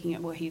 So we're looking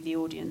at who the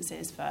audience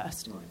is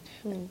first.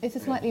 It's a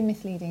slightly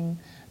misleading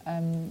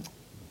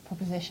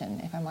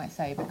proposition, if I might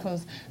say,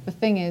 because the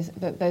thing is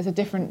that there's a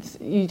difference.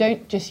 You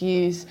don't just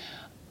use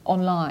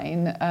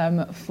online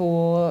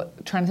for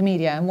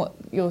transmedia, and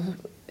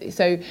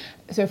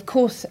so of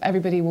course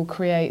everybody will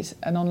create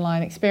an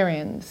online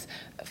experience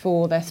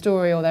for their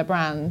story or their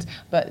brand,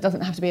 but it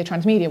doesn't have to be a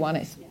transmedia one.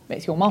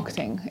 It's your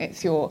marketing.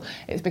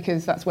 It's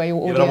because that's where your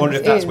audience is. But I wonder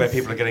if that's where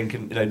people are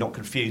getting not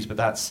confused, but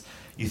that's,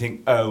 you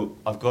think, oh,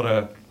 I've got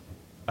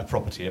a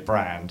property, a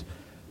brand.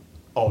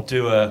 I'll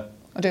do a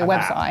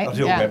website. I'll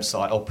do a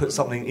website. I'll put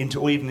something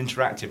into, or even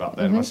interactive up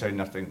there. I'm not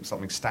saying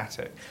something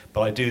static,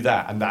 but I do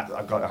that, and that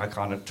I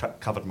kind of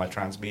covered my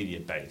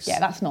transmedia base. Yeah,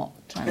 that's not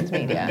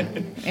transmedia.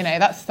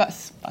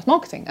 That's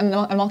marketing, and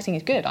marketing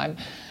is good.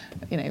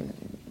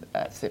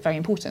 That's very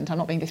important. I'm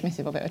not being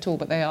dismissive of it at all,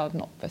 but they are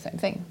not the same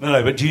thing.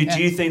 No, but do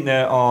you think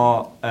there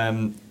are,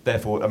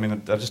 therefore, I mean,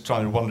 I'm just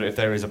trying to wonder if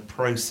there is a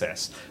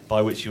process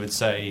by which you would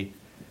say,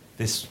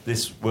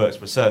 this works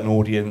for a certain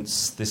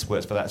audience, this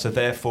works for that, so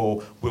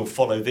therefore we'll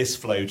follow this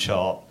flow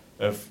chart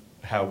of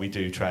how we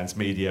do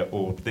transmedia,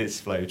 or this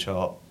flow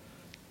chart?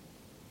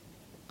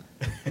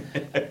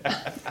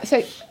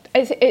 So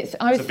it's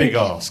a big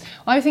ask.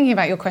 I was thinking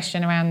about your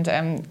question around,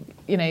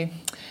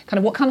 kind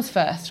of what comes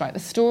first, right? The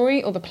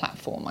story or the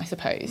platform, I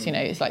suppose.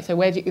 It's like, so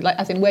where do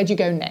you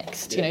go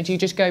next? Yeah. Do you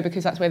just go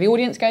because that's where the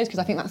audience goes? Because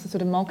I think that's the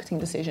sort of marketing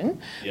decision.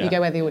 Yeah. You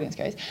go where the audience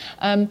goes.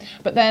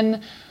 But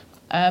then,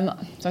 so I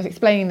was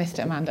explaining this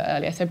to Amanda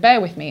earlier, so bear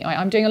with me.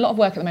 I'm doing a lot of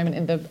work at the moment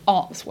in the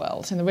arts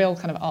world, in the real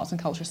kind of arts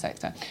and culture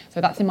sector. So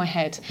that's in my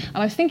head. And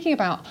I was thinking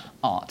about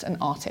art and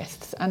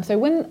artists. And so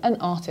when an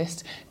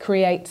artist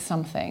creates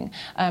something,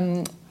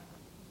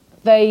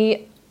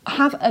 they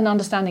have an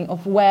understanding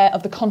of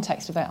the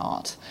context of their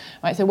art,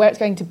 right? So where it's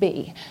going to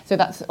be. So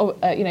that's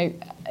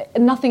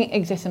nothing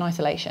exists in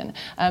isolation.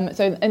 And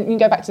you can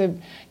go back to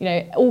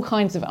all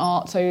kinds of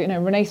art. So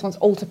Renaissance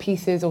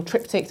altarpieces or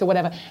triptychs or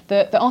whatever.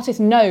 The artist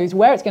knows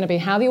where it's going to be,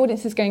 how the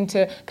audience is going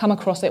to come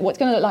across it, what it's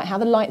going to look like, how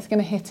the light's going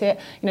to hit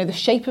it, the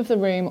shape of the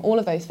room, all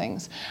of those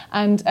things,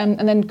 and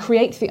then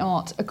creates the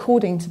art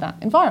according to that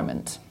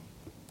environment.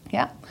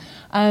 Yeah.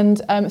 And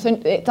so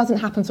it doesn't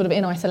happen sort of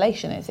in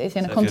isolation. It's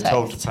in a context. If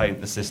you're told to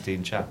paint the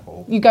Sistine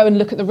Chapel, you go and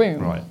look at the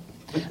room. Right.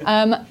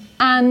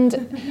 And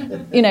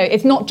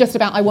it's not just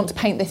about, I want to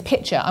paint this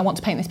picture. I want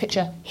to paint this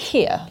picture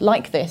here,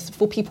 like this,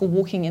 for people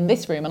walking in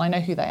this room, and I know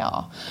who they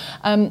are.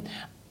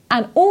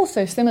 And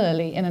also,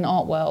 similarly, in an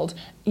art world,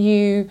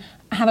 you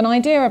have an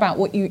idea about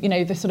what you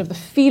know, the sort of the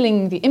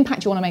feeling, the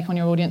impact you want to make on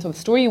your audience, or the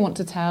story you want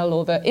to tell,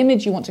 or the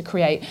image you want to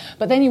create.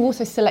 But then you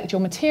also select your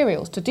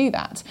materials to do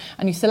that,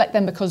 and you select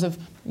them because of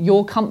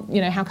your,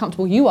 how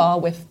comfortable you are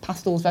with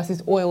pastels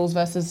versus oils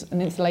versus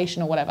an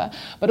installation or whatever.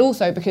 But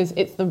also because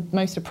it's the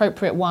most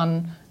appropriate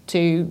one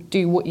to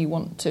do what you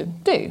want to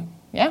do.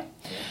 Yeah?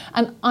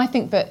 And I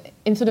think that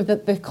in sort of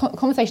the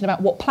conversation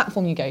about what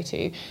platform you go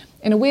to,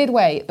 in a weird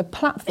way, the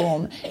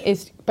platform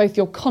is both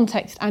your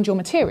context and your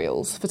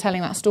materials for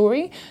telling that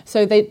story.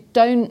 So they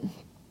don't,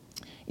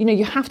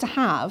 you have to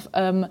have,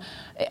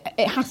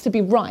 it has to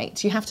be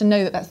right. You have to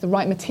know that that's the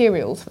right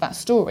materials for that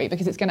story,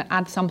 because it's going to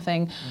add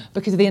something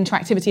because of the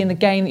interactivity in the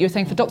game that you were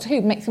saying for Doctor Who.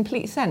 It makes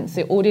complete sense.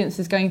 The audience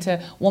is going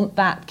to want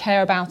that,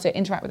 care about it,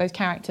 interact with those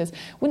characters.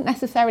 Wouldn't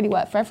necessarily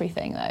work for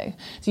everything, though.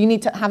 So you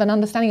need to have an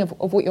understanding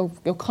of what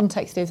your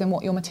context is and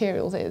what your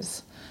materials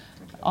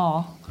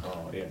are.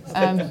 Oh, yes.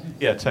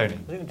 Yeah, Tony. I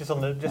think just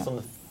on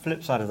the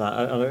flip side of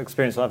that, an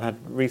experience that I've had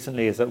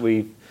recently is that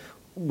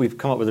we've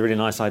come up with a really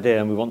nice idea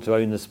and we want to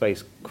own the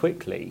space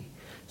quickly.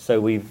 So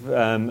we've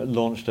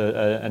launched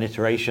an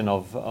iteration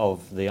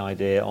of the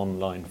idea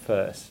online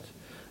first,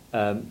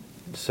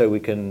 so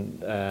we can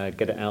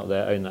get it out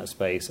there, own that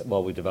space,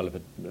 while we develop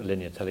a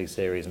linear telly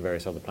series and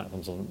various other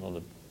platforms on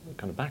the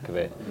kind of back of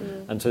it.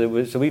 And so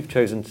we've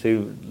chosen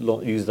to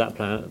use that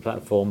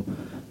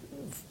platform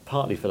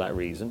partly for that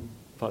reason,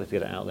 partly to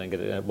get it out there and get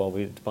it while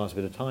we pass a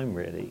bit of time,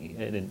 really,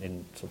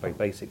 in sort of very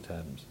basic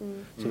terms.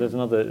 So there's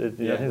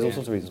there's all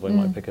sorts of reasons why you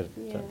might pick a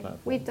platform.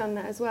 We've done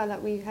that as well.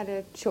 Like, we had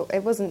a short.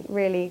 There wasn't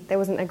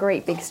a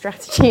great big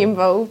strategy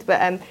involved,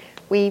 but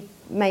we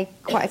made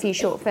quite a few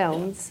short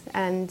films,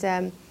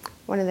 and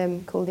one of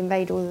them, called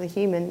Invade All the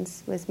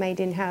Humans, was made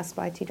in-house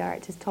by two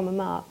directors, Tom and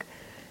Mark.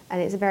 And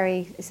it's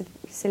a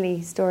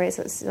silly story.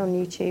 It's on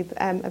YouTube,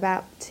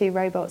 about two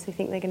robots who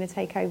think they're going to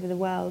take over the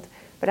world.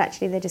 But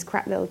actually they're just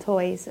crap little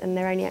toys, and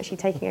they're only actually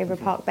taking over a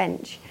park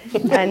bench.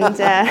 And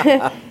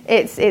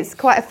it's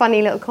quite a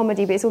funny little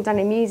comedy, but it's all done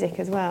in music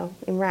as well,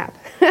 in rap,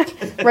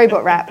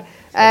 robot rap.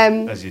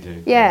 As you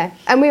do. Yeah,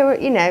 and we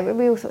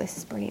all thought, this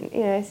is brilliant.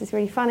 This is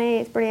really funny.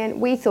 It's brilliant.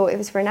 We thought it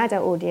was for an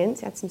adult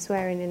audience. It had some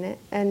swearing in it,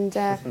 and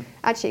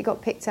actually it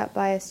got picked up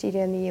by a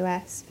studio in the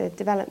US for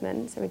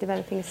development. So we're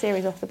developing a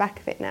series off the back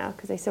of it now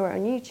because they saw it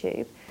on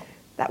YouTube.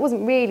 That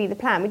wasn't really the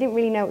plan. We didn't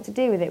really know what to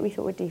do with it. We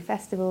thought we'd do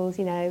festivals,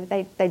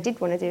 They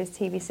did want to do a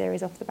TV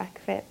series off the back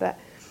of it, but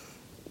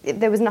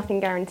there was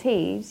nothing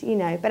guaranteed,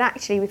 But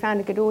actually we found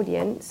a good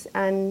audience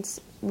and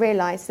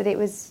realised that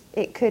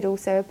it could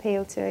also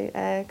appeal to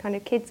a kind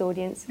of kids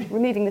audience,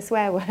 removing the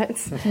swear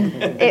words.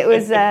 It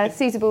was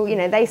suitable,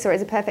 they saw it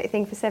as a perfect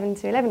thing for 7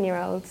 to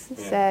 11-year-olds.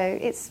 Yeah. So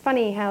it's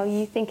funny how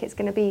you think it's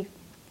going to be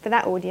for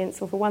that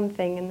audience or for one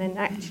thing, and then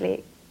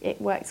actually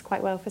it works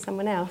quite well for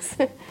someone else.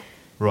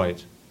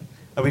 Right.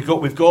 We've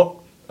got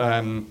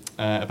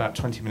about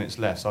 20 minutes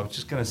left, so I was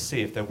just going to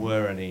see if there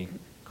were any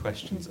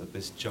questions at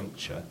this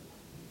juncture.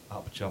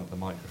 Up jump the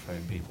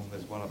microphone, people.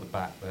 There's one at the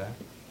back there.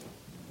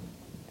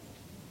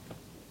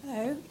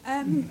 Hello.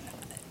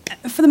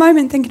 For the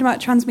moment, thinking about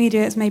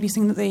Transmedia as maybe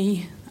something that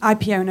the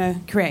IP owner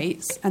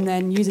creates, and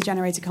then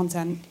user-generated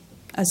content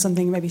as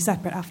something maybe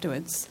separate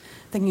afterwards,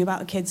 thinking about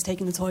the kids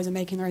taking the toys and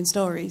making their own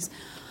stories.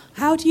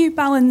 How do you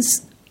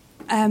balance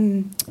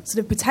sort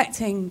of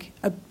protecting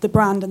the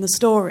brand and the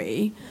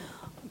story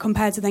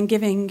compared to then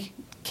giving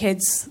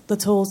kids the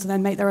tools to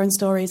then make their own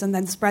stories and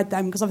then spread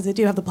them, because obviously they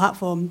do have the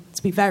platform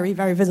to be very,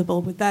 very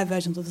visible with their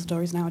versions of the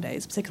stories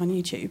nowadays, particularly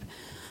on YouTube.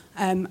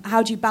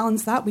 How do you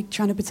balance that? We're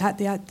trying to protect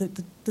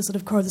the sort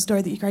of core of the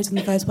story that you created in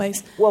the first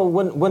place. Well,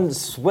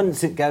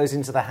 once it goes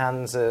into the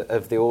hands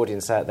of the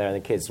audience out there and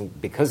the kids,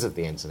 because of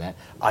the internet,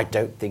 I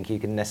don't think you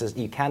can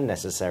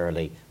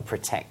necessarily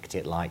protect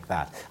it like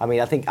that. I mean,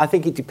 I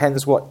think it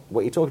depends what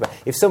you're talking about.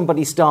 If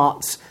somebody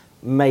starts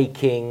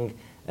making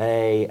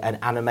an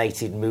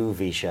animated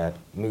movie,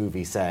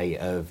 say,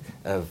 of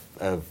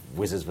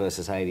Wizards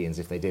versus Aliens,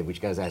 if they did,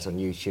 which goes out on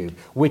YouTube,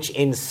 which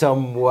in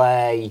some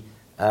way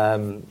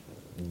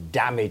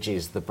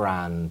damages the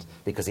brand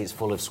because it's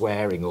full of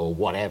swearing or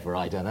whatever,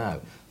 I don't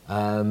know.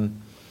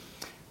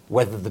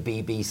 Whether the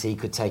BBC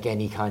could take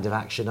any kind of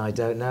action, I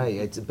don't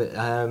know. But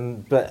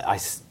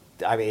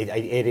I mean,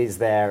 it is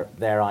their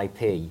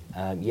IP.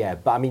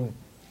 But I mean,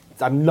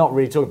 I'm not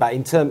really talking about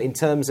in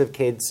terms of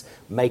kids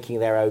making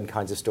their own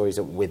kinds of stories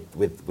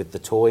with the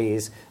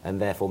toys and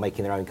therefore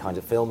making their own kind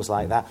of films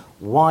like that.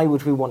 Why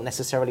would we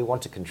necessarily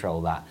want to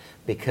control that?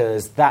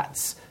 Because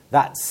that's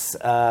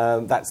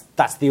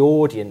the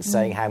audience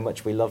saying how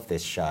much we love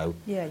this show.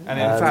 Yeah, and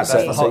in fact,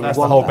 that's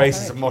the whole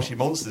basis of Moshi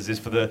Monsters, is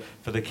for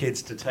the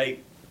kids to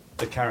take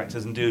the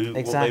characters and do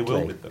what they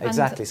will with them.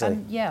 Exactly.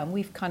 And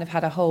we've kind of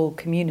had a whole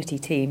community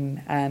team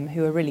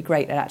who are really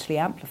great at actually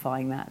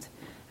amplifying that.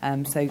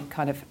 So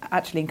kind of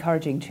actually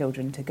encouraging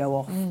children to go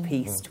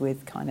off-piste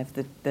with kind of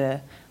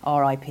the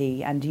RIP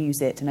and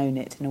use it and own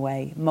it in a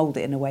way, mould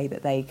it in a way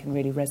that they can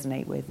really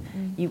resonate with.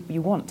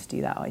 You want to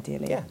do that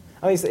ideally. Yeah.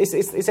 I mean,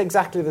 it's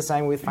exactly the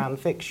same with fan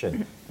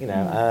fiction. You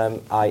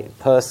know, I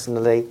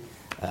personally,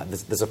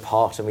 there's a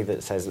part of me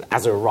that says,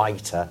 as a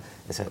writer,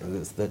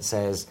 that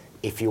says,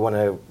 if you want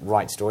to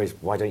write stories,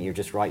 why don't you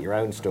just write your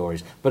own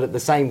stories? But at the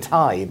same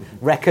time,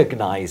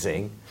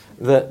 recognising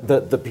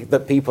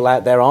that people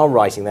out there are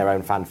writing their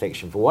own fan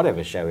fiction for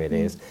whatever show it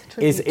is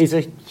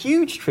a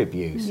huge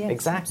tribute. Yes,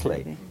 exactly.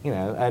 absolutely. You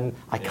know, and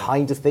I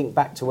kind of think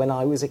back to when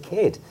I was a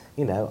kid.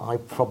 You know, I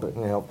probably,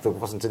 you know, there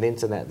wasn't an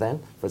internet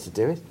then for us to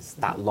do it. It's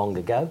that long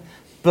ago.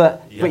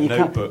 But you had you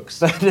notebooks,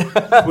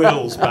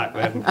 quills back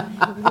then.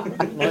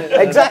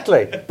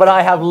 Exactly. But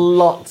I have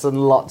lots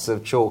and lots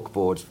of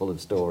chalkboards full of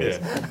stories.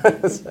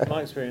 Yeah.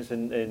 My experience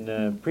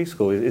in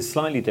preschool is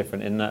slightly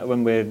different in that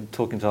when we're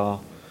talking to our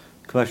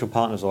commercial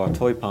partners or our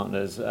toy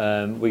partners,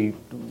 we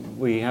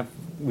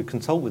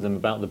consult with them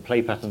about the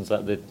play patterns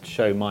that the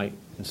show might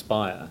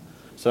inspire.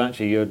 So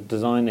actually, you're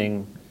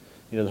designing,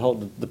 you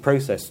know, the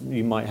process.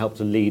 You might help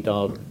to lead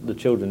the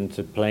children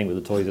into playing with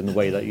the toys in the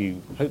way that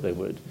you hope they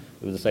would,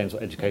 with the same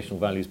sort of educational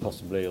values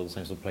possibly, or the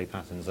same sort of play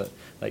patterns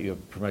that you're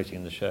promoting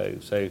in the show.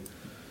 So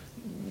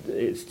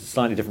it's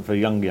slightly different for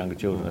younger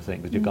children, I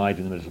think, because you're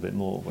guiding them a little bit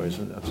more. Whereas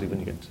obviously when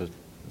you get to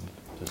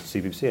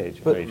CBBC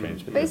age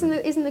range. But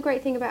isn't the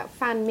great thing about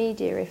fan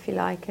media, if you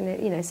like,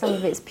 and you know, some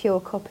of it's pure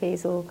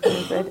copies or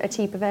kind of a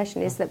cheaper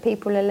version, is that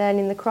people are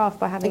learning the craft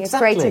by having a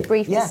creative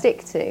brief to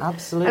stick to.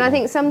 Absolutely. And I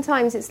think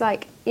sometimes it's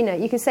like, you know,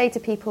 you can say to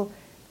people,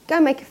 go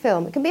make a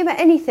film. It can be about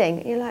anything.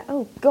 And you're like,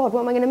 oh God,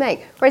 what am I going to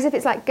make? Whereas if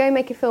it's like, go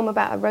make a film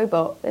about a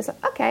robot, it's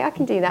like, okay, I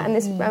can do that. And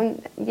this,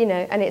 you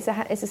know, and it's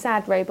a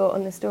sad robot,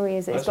 and the story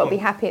is it's got to be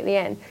happy at the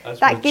end.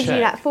 That gives you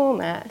that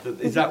format.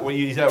 Is that what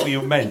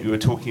you meant? You were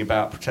talking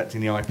about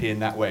protecting the IP in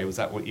that way. Was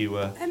that what you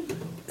were?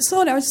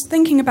 Sort of. I was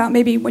thinking about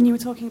maybe when you were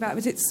talking about,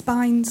 was it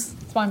Spine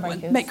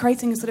Breakers?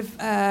 Creating a sort of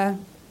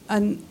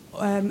an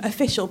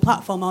official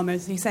platform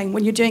almost. You're saying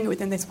when you're doing it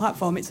within this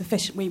platform, it's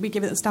official. We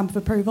give it a stamp of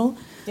approval.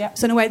 Yep.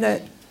 So in a way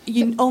that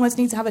you almost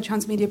need to have a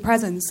transmedia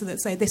presence, so that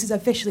say this is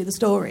officially the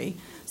story,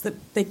 so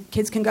that the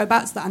kids can go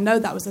back to that and know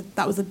that was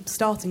a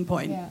starting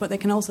point. Yeah. But they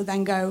can also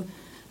then go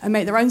and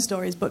make their own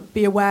stories, but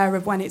be aware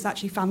of when it's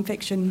actually fan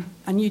fiction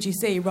and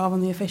UGC rather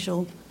than the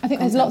official. I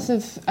think there's lots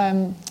of.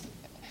 I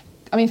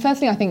mean,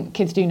 firstly, I think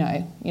kids do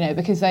know, you know,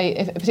 because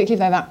particularly if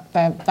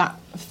they're that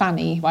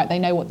fanny, right? They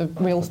know what the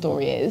real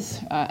story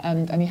is,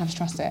 and you have to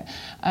trust it.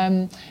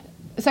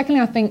 Secondly,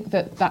 I think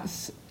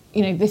that's.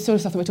 You know, this sort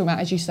of stuff that we're talking about,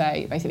 as you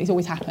say, basically, it's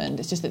always happened.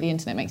 It's just that the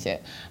internet makes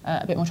it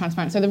a bit more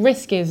transparent. So the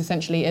risk is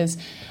essentially as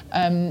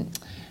a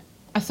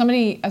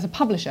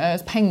publisher,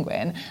 as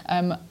Penguin,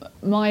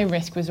 my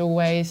risk was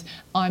always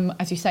I'm,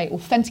 as you say,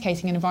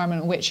 authenticating an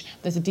environment in which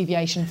there's a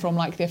deviation from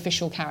like the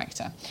official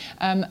character.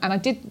 And I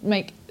did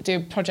do a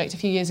project a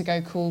few years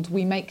ago called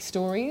We Make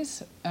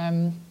Stories,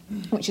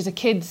 which is a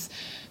kids'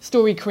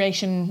 story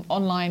creation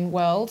online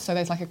world. So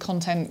there's like a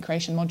content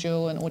creation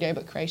module, an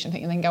audiobook creation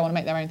thing, and they can go on and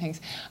make their own things.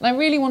 And I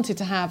really wanted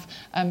to have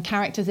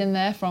characters in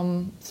there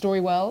from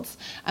story worlds.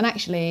 And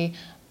actually,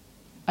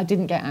 I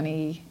didn't get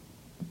any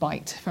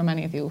bite from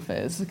any of the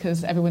authors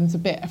because everyone's a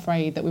bit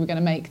afraid that we were going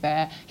to make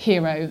their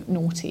hero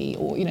naughty,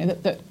 or you know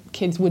that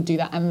kids would do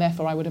that, and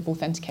therefore I would have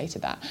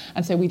authenticated that,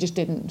 and so we just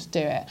didn't do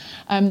it.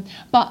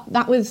 But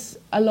that was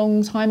a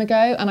long time ago,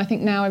 and I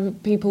think now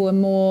people are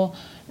more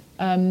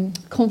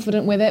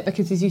confident with it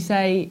because, as you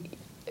say,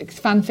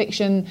 fan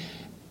fiction.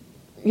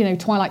 You know,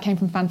 Twilight came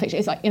from fan fiction.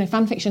 It's like, you know,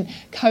 fan fiction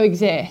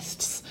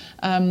coexists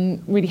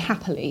really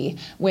happily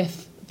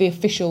with the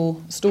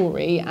official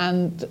story,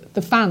 and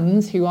the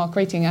fans who are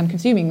creating and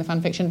consuming the fan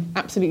fiction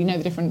absolutely know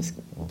the difference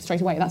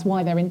straight away. That's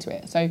why they're into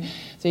it. So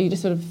you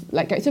just sort of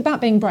let go. It's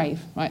about being brave,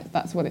 right?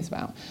 That's what it's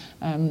about,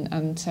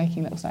 and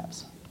taking little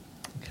steps.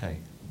 Okay.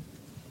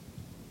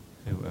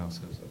 Who else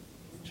is it?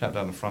 Chap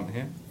down the front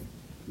here.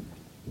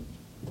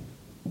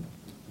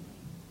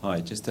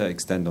 Hi, just to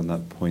extend on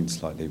that point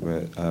slightly,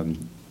 where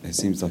it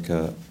seems like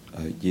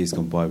years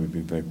gone by we've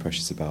been very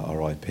precious about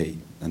our IP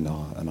and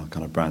our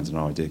kind of brands and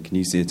our idea. Can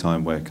you see a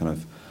time where kind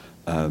of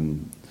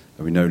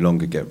we no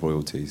longer get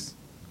royalties,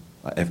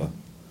 like ever?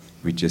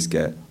 We just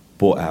get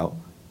bought out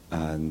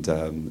and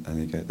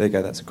they go, there you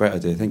go, that's a great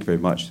idea, thank you very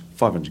much,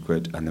 500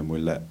 quid, and then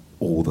we'll let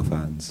all the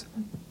fans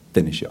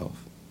finish it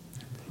off.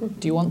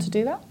 Do you want to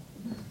do that?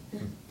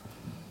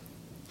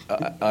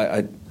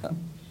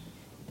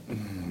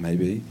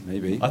 Maybe.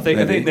 I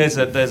think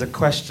there's a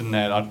question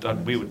there.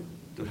 We were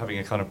having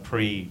a kind of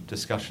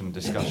pre-discussion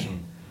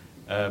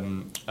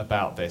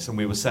about this, and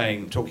we were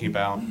talking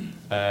about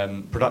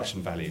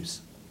production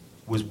values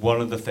was one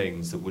of the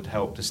things that would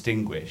help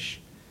distinguish.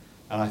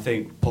 And I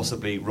think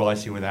possibly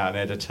writing without an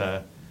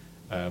editor,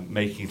 trying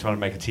to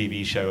make a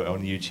TV show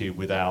on YouTube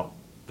without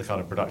the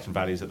kind of production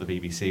values that the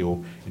BBC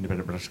or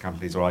independent production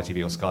companies or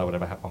ITV or Sky,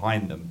 whatever, have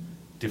behind them,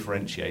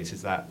 differentiates.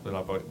 Was that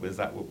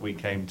what we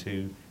came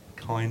to?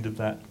 Kind of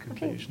that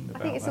conclusion I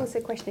think it's also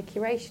a question of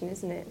curation,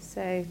 isn't it?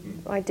 So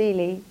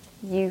ideally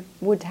you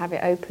would have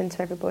it open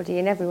to everybody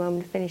and everyone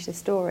would finish the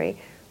story,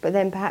 but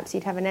then perhaps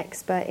you'd have an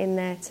expert in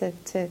there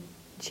to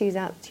choose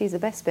the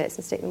best bits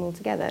and stick them all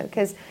together,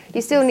 because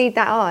you still need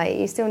that eye.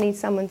 You still need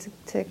someone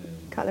to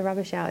cut the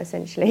rubbish out,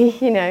 essentially,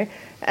 you know.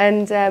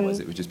 And Otherwise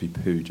it would just be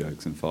poo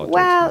jokes and fart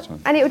well,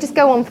 jokes. and it would just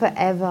go on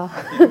forever,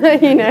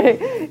 you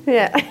know.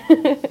 Yeah.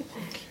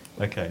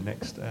 Okay,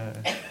 next.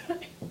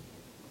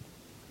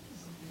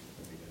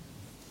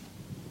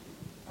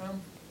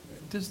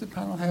 Does the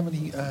panel have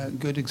any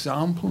good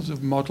examples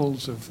of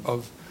models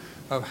of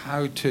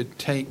how to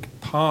take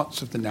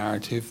parts of the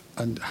narrative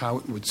and how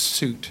it would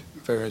suit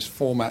various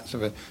formats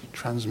of a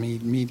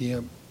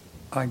transmedia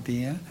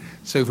idea?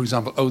 So, for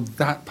example,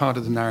 that part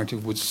of the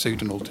narrative would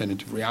suit an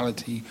alternative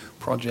reality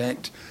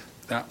project,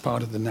 that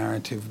part of the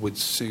narrative would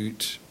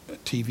suit a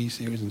TV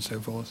series and so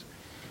forth.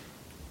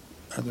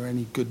 Are there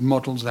any good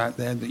models out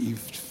there that you've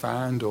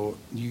found or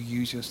you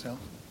use yourself?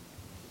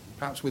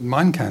 Perhaps with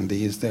Mind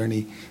Candy, is there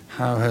any?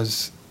 How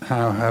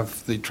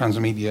have the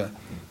transmedia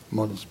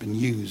models been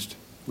used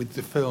with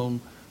the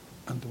film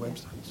and the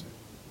website?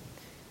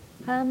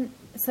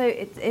 So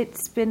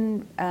it's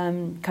been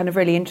kind of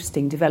really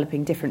interesting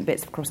developing different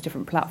bits across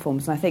different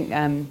platforms. And I think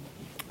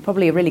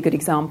probably a really good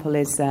example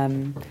is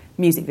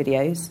music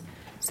videos.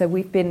 So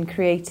we've been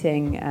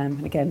creating,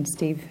 and again,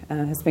 Steve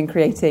has been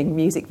creating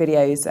music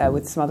videos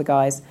with some other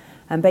guys.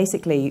 And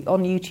basically,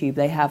 on YouTube,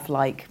 they have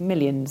like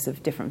millions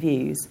of different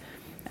views.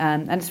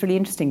 And it's really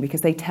interesting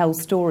because they tell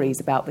stories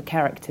about the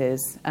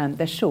characters.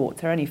 They're short,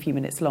 they're only a few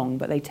minutes long,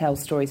 but they tell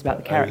stories about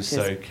the characters.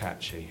 Oh, so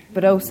catchy.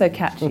 But also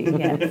catchy,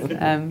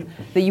 yes.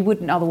 That you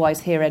wouldn't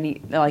otherwise hear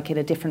any like in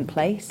a different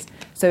place.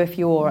 So if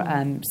you're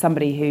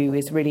somebody who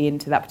is really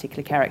into that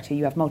particular character,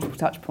 you have multiple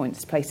touch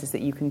points, places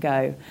that you can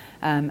go.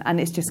 And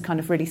it's just kind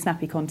of really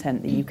snappy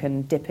content that you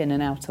can dip in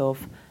and out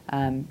of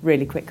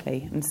really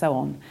quickly and so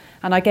on.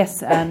 And I guess,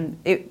 to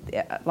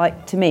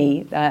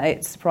me,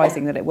 it's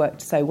surprising that it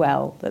worked so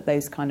well, that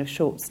those kind of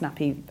short,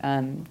 snappy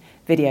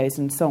videos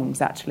and songs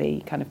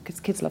actually kind of, because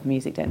kids love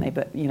music, don't they,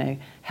 but, you know,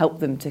 help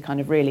them to kind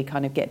of really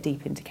kind of get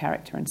deep into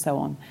character and so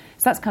on.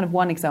 So that's kind of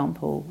one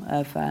example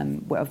of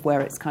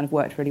where it's kind of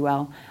worked really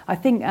well. I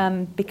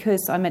think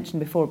because I mentioned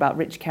before about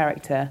rich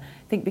character,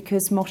 I think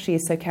because Moshi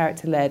is so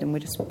character-led, and we're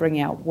just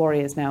bringing out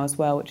Warriors now as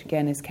well, which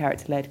again is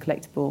character-led,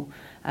 collectible,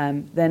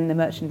 then the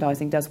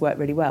merchandising does work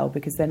really well,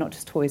 because they're not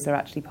just toys, they're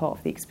actually part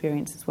of the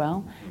experience as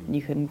well. And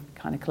you can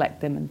kind of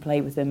collect them and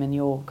play with them in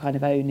your kind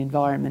of own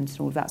environment and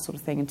all of that sort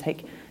of thing, and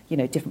take, you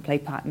know, different play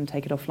pattern,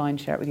 take it offline,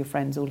 share it with your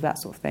friends, all of that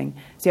sort of thing.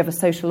 So you have a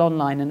social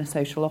online and a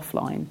social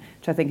offline,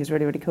 which I think is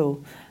really, really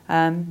cool.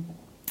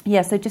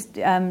 So just...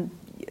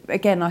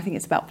 again, I think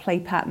it's about play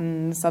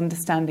patterns,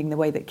 understanding the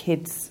way that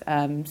kids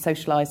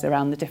socialise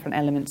around the different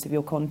elements of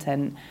your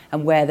content,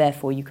 and where,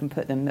 therefore, you can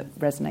put them that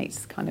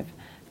resonates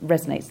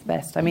the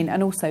best. I mean,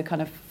 and also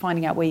kind of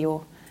finding out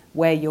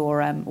where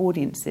your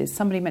audience is.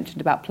 Somebody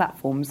mentioned about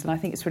platforms, and I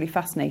think it's really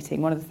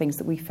fascinating. One of the things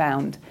that we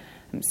found,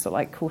 sort of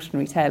like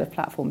cautionary tale of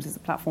platforms, is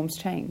that platforms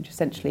change.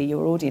 Essentially,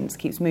 your audience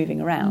keeps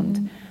moving around,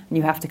 and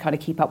you have to kind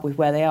of keep up with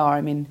where they are.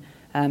 I mean,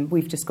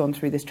 we've just gone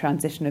through this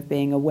transition of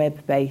being a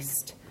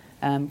web-based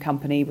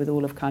company with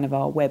all of kind of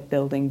our web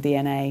building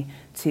DNA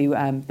to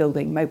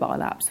building mobile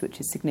apps, which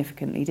is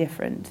significantly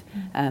different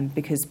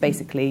because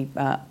basically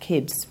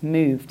kids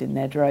moved in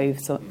their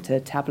droves to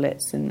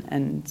tablets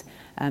and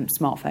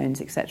smartphones,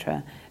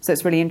 etc. So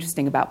it's really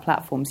interesting about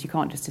platforms. You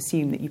can't just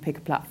assume that you pick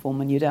a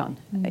platform and you're done.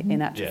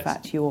 In actual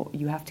fact,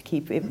 you have to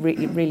keep it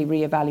really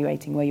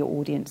re-evaluating where your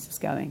audience is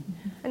going.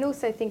 And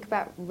also think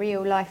about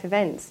real life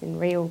events in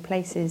real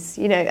places.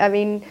 You know, I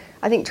mean,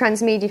 I think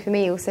transmedia for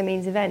me also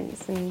means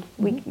events, and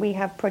we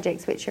have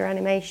projects which are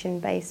animation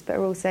based but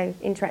are also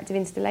interactive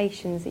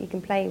installations that you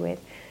can play with.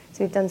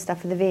 So we've done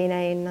stuff for the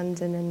V&A in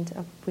London,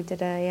 and we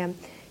did a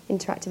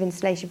interactive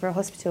installation for a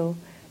hospital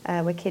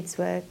where kids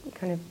were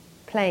kind of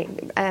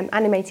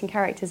animating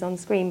characters on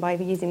screen by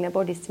using their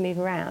bodies to move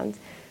around.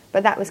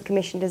 But that was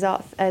commissioned as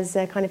art, as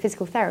a kind of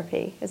physical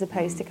therapy, as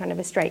opposed to kind of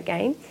a straight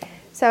game.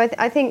 So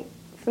I think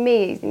for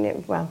me,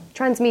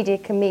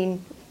 transmedia can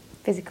mean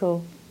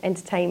physical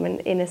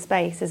entertainment in a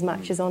space as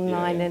much as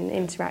online and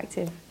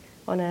interactive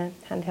on a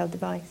handheld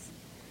device.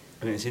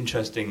 And it's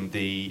interesting,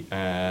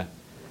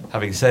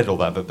 having said all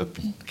that the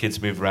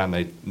kids move around,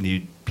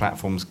 new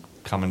platforms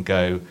come and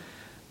go,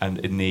 and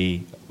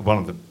one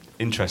of the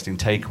interesting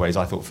takeaways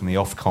I thought from the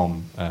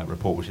Ofcom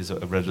report, which is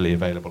readily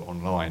available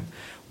online,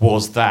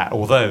 was that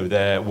although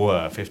there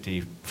were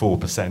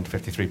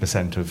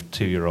 53% of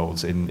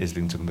 2-year-olds in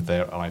Islington with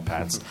their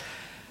iPads,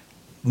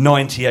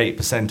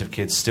 98% of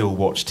kids still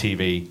watch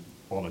TV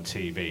on a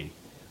TV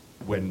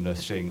when the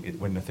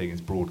thing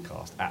is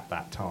broadcast at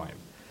that time.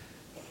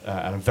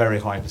 And a very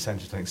high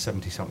percentage, I think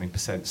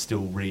 70-something%,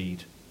 still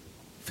read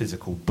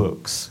physical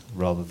books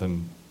rather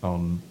than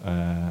on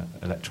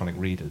electronic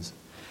readers.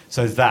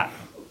 So that,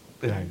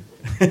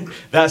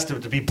 that's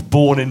to be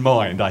borne in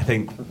mind, I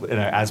think,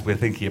 as we're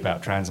thinking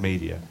about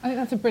transmedia. I think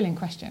that's a brilliant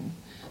question.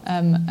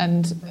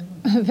 And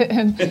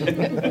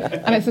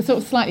it's a sort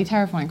of slightly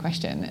terrifying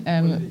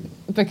question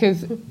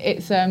because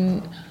it's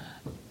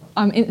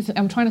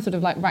I'm trying to sort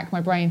of like rack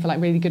my brain for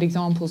like really good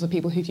examples of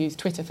people who've used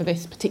Twitter for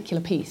this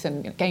particular piece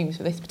and games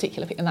for this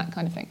particular piece and that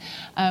kind of thing.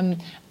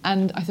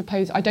 And I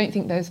suppose I don't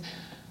think there's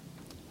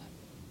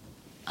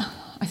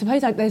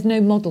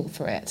no model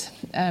for it.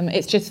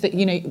 It's just that,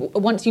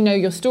 once you know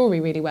your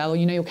story really well, or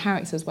you know your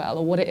characters well,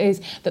 or what it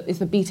is that is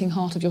the beating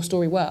heart of your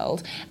story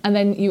world, and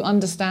then you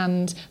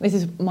understand, this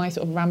is my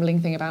sort of rambling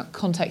thing about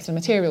context and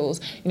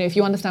materials, if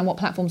you understand what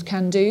platforms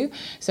can do,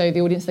 so the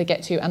audience they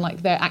get to, and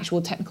like their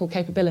actual technical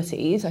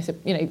capabilities,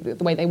 the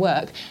way they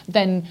work,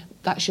 then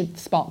that should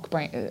spark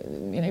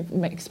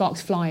make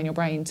sparks fly in your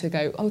brain to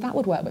go, oh, that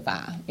would work with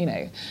that,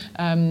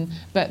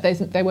 But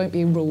there won't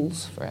be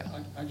rules for it.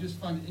 I just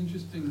find it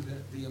interesting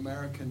that the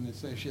American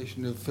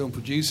Association of Film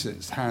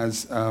Producers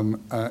has an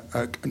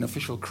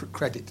official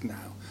credit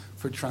now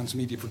for a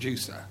transmedia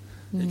producer.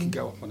 It can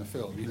go up on a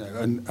film,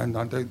 and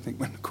I don't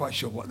think we're quite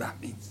sure what that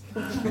means.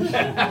 I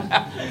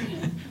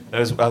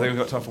think we've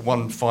got time for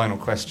one final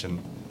question.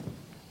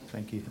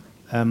 Thank you.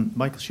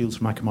 Michael Shields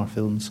from Akamar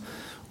Films.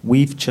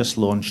 We've just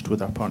launched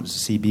with our partners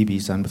at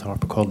CBeebies and with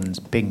HarperCollins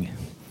Bing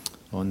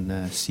on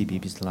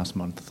CBeebies the last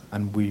month,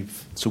 and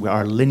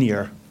our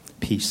linear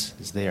piece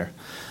is there.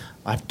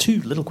 I have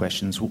two little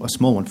questions. A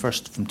small one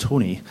first from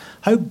Tony.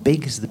 How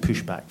big is the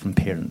pushback from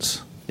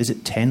parents? Is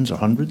it tens or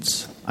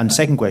hundreds? And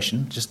second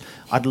question,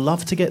 I'd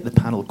love to get the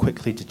panel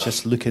quickly to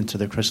just look into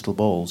their crystal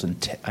balls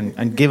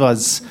and give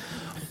us,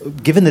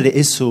 given that it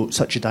is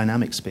such a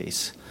dynamic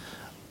space,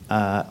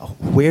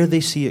 where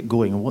they see it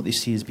going and what they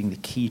see as being the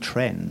key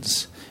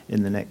trends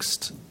in the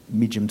next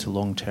medium to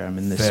long term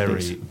in this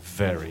space.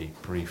 Very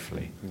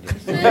briefly.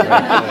 You've only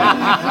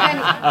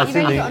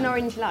got an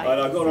orange light.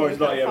 I've got an orange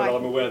light here, but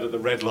I'm aware that the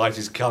red light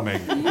is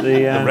coming.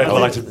 The red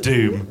light of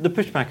doom. The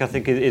pushback, I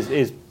think,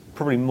 is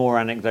probably more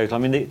anecdotal. I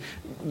mean,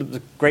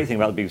 the great thing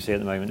about the BBC at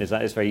the moment is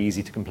that it's very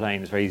easy to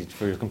complain. It's very easy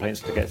for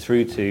complaints to get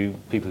through to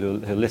people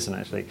who listen,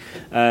 actually.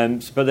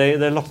 But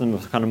a lot of them are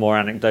kind of more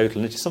anecdotal,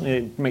 and it's just something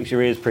that makes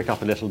your ears prick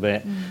up a little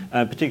bit.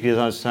 Particularly as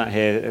I was sat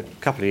here a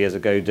couple of years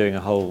ago doing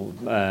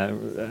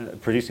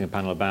producing a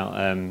panel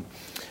about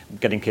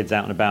getting kids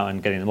out and about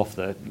and getting them off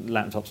their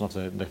laptops and off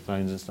their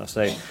phones and stuff.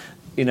 So, I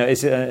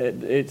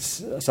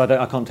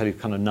can't tell you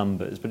kind of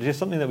numbers, but it's just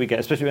something that we get,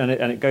 especially and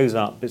it goes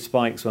up. It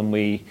spikes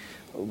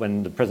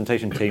when the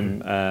presentation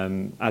team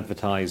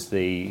advertise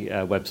the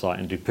website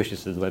and do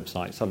pushes to the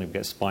website. Suddenly we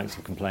get spikes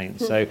of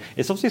complaints. So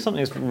it's obviously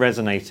something that's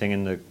resonating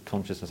in the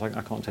consciousness. I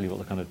can't tell you what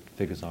the kind of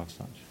figures are as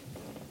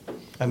such.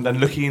 And then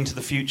looking into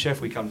the future, if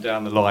we come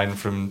down the line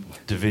from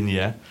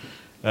Davinia.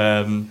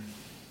 I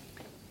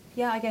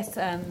guess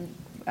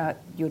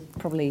you're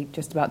probably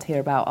just about to hear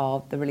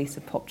about the release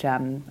of Pop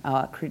Jam,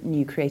 our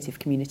new creative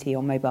community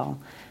on mobile.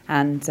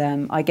 And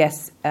I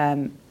guess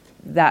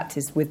that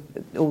is with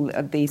all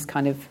of these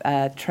kind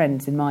of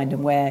trends in mind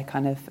and where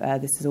kind of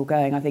this is all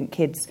going. I think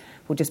kids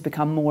will just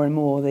become more and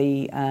more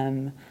the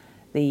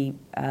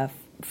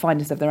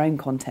finders of their own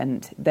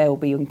content. They'll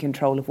be in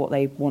control of what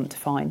they want to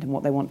find and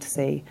what they want to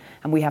see.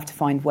 And we have to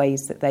find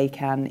ways that they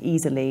can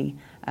easily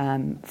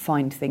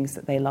find things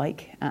that they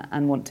like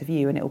and want to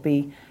view. And it will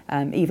be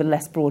even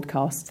less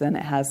broadcast than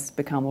it has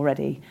become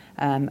already.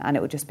 And it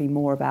will just be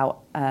more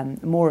about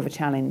more of a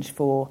challenge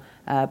for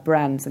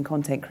brands and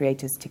content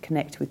creators to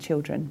connect with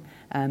children.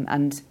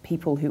 And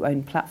people who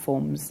own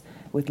platforms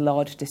with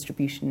large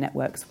distribution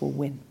networks will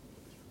win.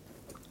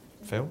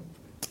 Phil?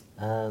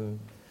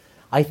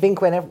 I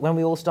think when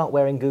we all start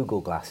wearing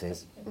Google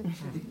glasses,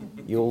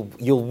 you'll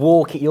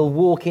walk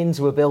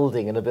into a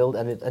building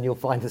and you'll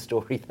find the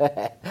story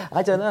there.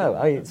 I don't know.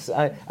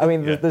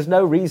 There's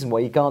no reason why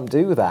you can't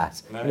do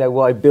that. No.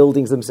 Why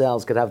buildings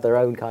themselves could have their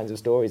own kinds of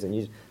stories, and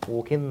you just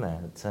walk in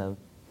there.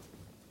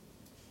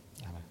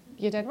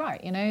 You're dead right.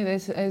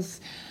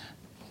 There's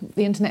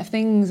the Internet of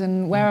Things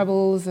and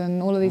wearables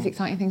and all of these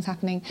exciting things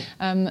happening.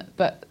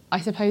 But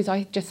I suppose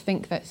I just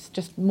think that's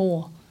just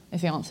more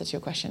is the answer to your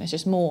question. It's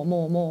just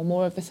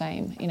more of the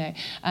same,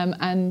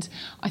 And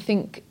I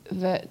think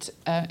that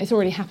it's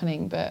already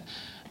happening, but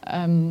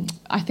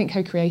I think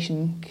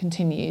co-creation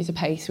continues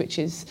apace, which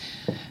is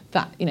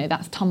that,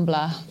 that's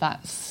Tumblr,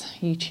 that's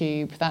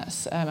YouTube,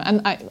 that's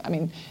and I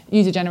mean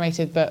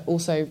user-generated, but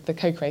also the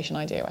co-creation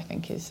idea. I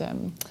think is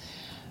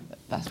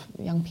that's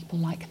young people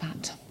like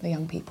that. The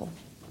young people.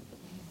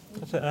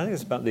 I think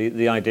it's about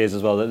the ideas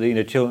as well.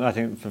 That children. I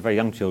think for very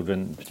young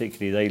children,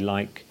 particularly, they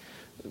like.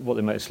 What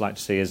they most like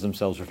to see is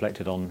themselves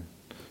reflected on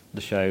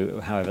the show,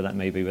 however that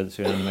may be, whether it's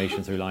through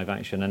animation, through live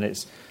action, and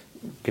it's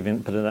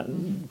putting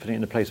it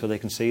in a place where they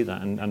can see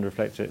that and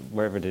reflect it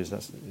wherever it is.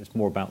 It's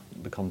more about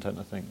the content,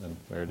 I think, than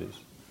where it is.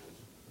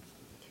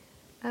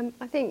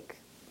 I think,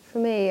 for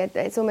me,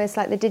 it's almost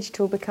like the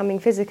digital becoming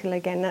physical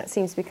again. That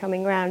seems to be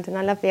coming round, and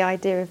I love the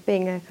idea of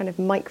being a kind of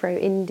micro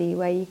indie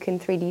where you can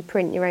 3D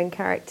print your own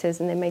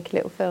characters and then make a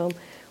little film.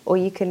 Or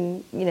you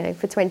can,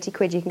 for 20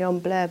 quid, you can go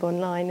on Blurb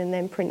online and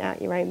then print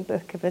out your own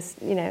book of a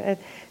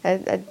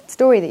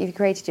story that you've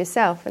created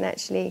yourself. And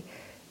actually,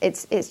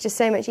 it's just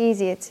so much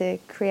easier to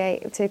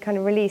create, to kind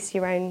of release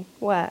your own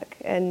work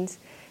and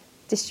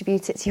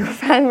distribute it to your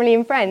family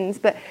and friends.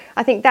 But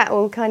I think that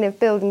will kind of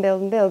build and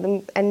build and build,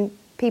 and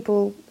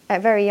people at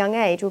a very young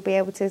age will be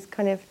able to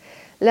kind of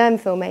learn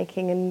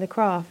filmmaking and the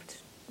craft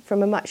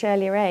from a much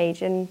earlier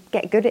age and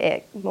get good at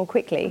it more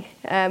quickly.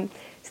 So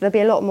there'll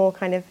be a lot more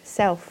kind of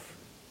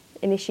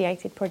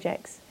self-initiated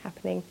projects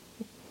happening.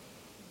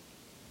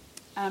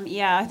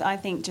 I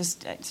think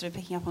just sort of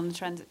picking up on the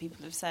trends that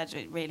people have said,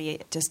 it really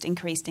just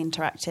increased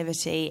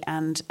interactivity,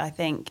 and I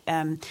think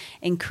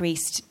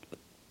increased,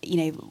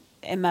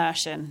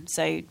 immersion.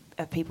 So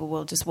people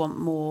will just want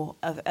more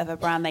of a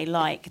brand they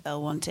like.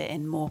 They'll want it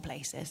in more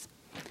places.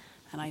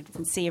 And I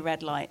can see a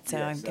red light, so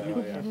yes, I'm going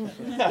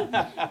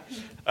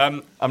to...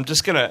 I'm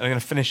going to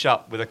finish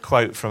up with a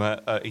quote from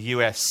a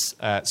US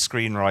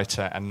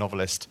screenwriter and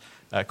novelist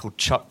called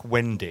Chuck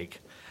Wendig.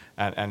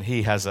 And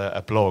he has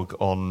a blog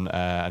on,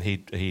 and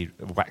he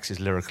waxes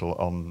lyrical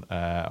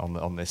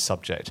on this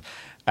subject.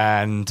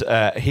 And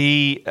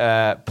he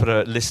put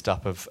a list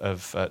up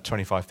of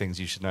 25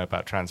 things you should know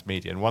about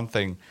transmedia. And one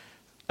thing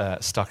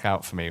stuck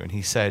out for me when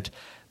he said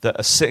that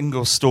a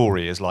single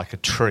story is like a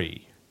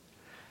tree,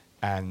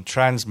 and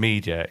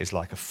transmedia is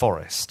like a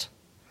forest.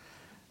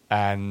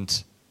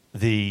 And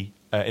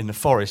in the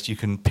forest, you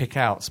can pick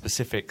out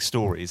specific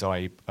stories,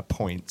 i.e.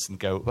 points, and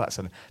go, well, that's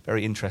a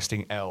very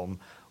interesting elm.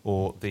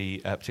 Or the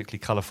particularly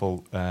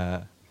colourful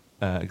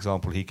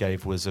example he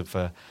gave was of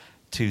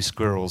two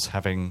squirrels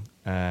having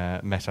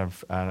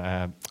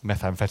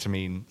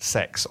methamphetamine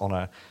sex on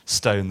a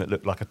stone that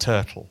looked like a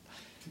turtle.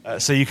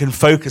 So you can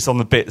focus on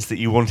the bits that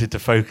you wanted to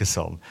focus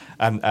on.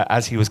 And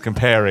as he was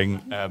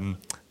comparing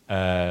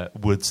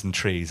woods and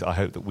trees, I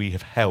hope that we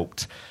have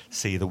helped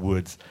see the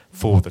woods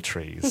for the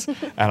trees.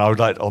 And I would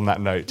like, on that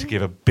note, to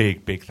give a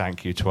big, big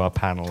thank you to our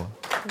panel.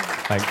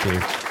 Thank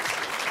you.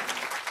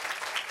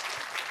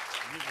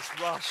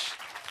 Rush.